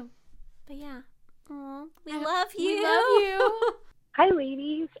 Yeah. But yeah. Aww, we love you. We love you. Hi,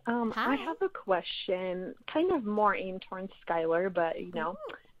 ladies. Hi. I have a question, kind of more aimed towards Skylar, but,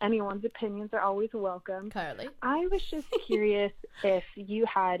 anyone's opinions are always welcome. Carly. I was just curious if you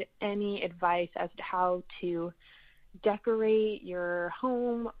had any advice as to how to decorate your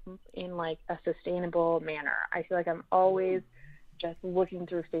home in, like, a sustainable manner. I feel like I'm always just looking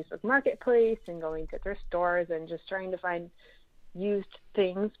through Facebook Marketplace and going to thrift stores and just trying to find used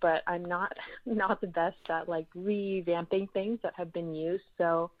things, but I'm not the best at like revamping things that have been used.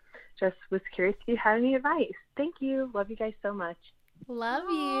 So just was curious if you had any advice. Thank you. Love you guys so much. Love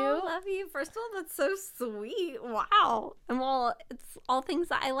you. Love you. First of all, that's so sweet. Wow. And well, it's all things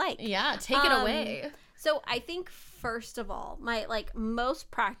that I like. Yeah, take it away. So I think first of all, my like most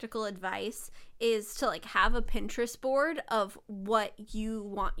practical advice is to like have a Pinterest board of what you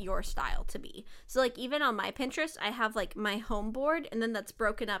want your style to be. So like even on my Pinterest, I have like my home board, and then that's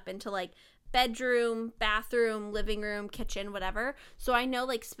broken up into like bedroom, bathroom, living room, kitchen, whatever. So I know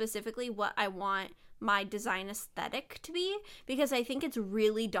like specifically what I want my design aesthetic to be, because I think it's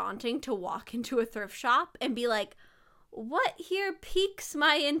really daunting to walk into a thrift shop and be like, what here piques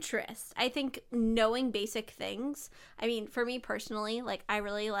my interest? I think knowing basic things, I mean, for me personally, like I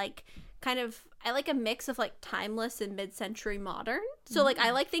really like I like a mix of like timeless and mid-century modern. So like I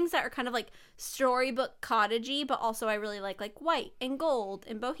like things that are kind of like storybook cottagey, but also I really like white and gold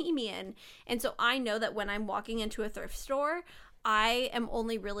and bohemian. And so I know that when I'm walking into a thrift store, I am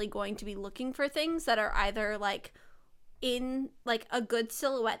only really going to be looking for things that are either like in like a good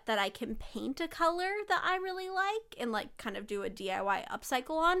silhouette that I can paint a color that I really like and like kind of do a DIY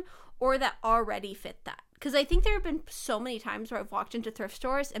upcycle on, or that already fit that. Because I think there have been so many times where I've walked into thrift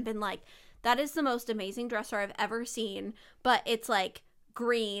stores and been like, that is the most amazing dresser I've ever seen, but it's like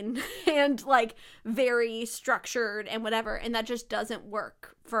green and like very structured and whatever, and that just doesn't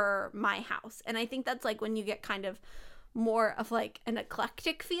work for my house. And I think that's like when you get kind of more of like an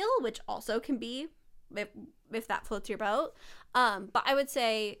eclectic feel, which also can be, if that floats your boat. But I would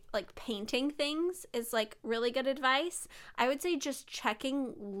say like painting things is like really good advice. I would say just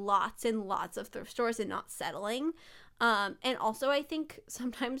checking lots and lots of thrift stores and not settling. And also I think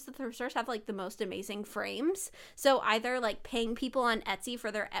sometimes the thrift stores have like the most amazing frames. So either like paying people on Etsy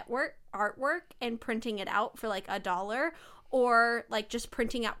for their artwork and printing it out for like $1, or like just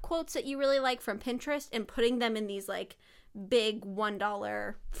printing out quotes that you really like from Pinterest and putting them in these like big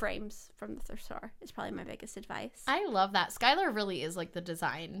 $1 frames from the thrift store is probably my biggest advice. I love that. Skylar really is like the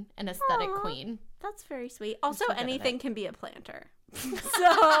design and aesthetic queen. That's very sweet. Also, anything can be a planter. So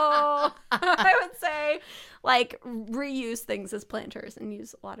I would say like reuse things as planters and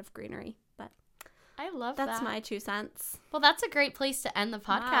use a lot of greenery. But I love that. That's my 2 cents. Well, that's a great place to end the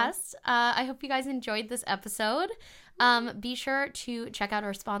podcast. Wow. I hope you guys enjoyed this episode. Be sure to check out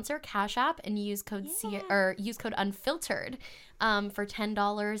our sponsor, Cash App, and use code use code Unfiltered for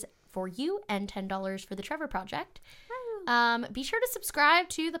 $10 for you and $10 for the Trevor Project. Be sure to subscribe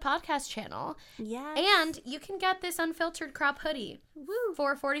to the podcast channel. Yes. And you can get this unfiltered crop hoodie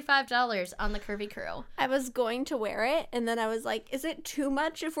for $45 on the Curvy Crew. I was going to wear it, and then I was like, is it too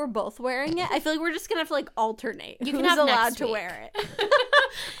much if we're both wearing it? I feel like we're just going to have to like alternate. You can have allowed to wear it.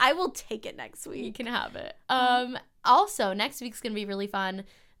 I will take it next week. You can have it. Also, next week's going to be really fun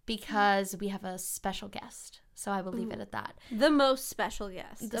because we have a special guest. So I will leave it at that. The most special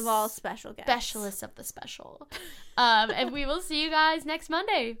guest of all special guests. Specialist of the special. And we will see you guys next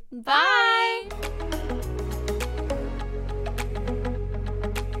Monday. Bye.